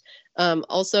that.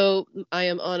 Also, I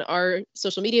am on our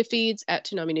social media feeds at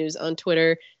Toonami News on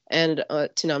Twitter and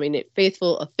Toonami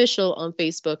Faithful Official on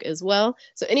Facebook as well.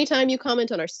 So anytime you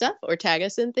comment on our stuff or tag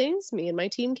us in things, me and my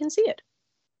team can see it.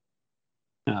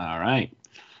 All right.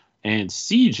 And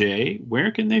CJ, where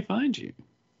can they find you?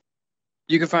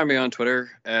 You can find me on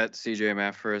Twitter at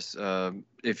CJMaphris.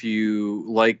 If you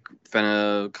like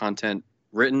Fena content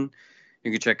written,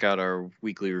 you can check out our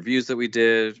weekly reviews that we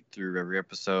did through every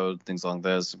episode, things along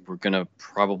this. We're going to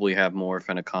probably have more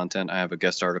Fena content. I have a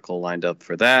guest article lined up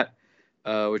for that,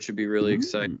 which should be really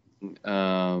exciting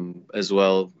as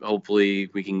well. Hopefully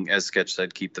we can, as Sketch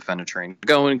said, keep the Fena train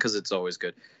going because it's always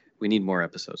good. We need more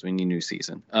episodes. We need a new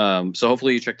season. So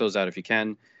hopefully you check those out if you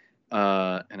can.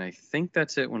 And I think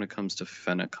that's it when it comes to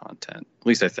Fena content. At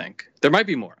least I think. There might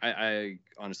be more. I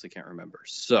honestly can't remember.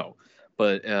 So,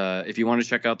 but if you want to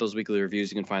check out those weekly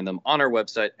reviews, you can find them on our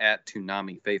website at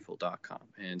ToonamiFaithful.com.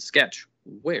 And Sketch,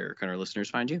 where can our listeners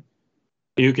find you?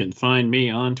 You can find me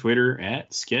on Twitter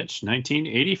at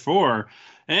Sketch1984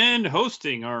 and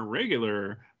hosting our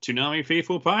regular Toonami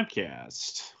Faithful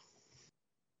podcast.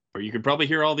 Or you could probably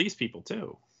hear all these people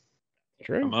too.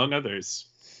 True. Among others.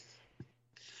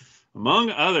 Among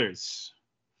others.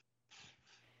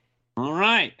 All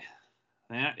right.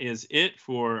 That is it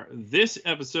for this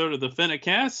episode of the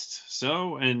Fenacast.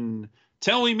 So,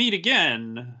 until we meet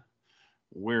again,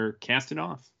 we're casting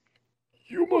off.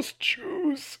 You must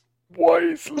choose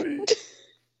wisely.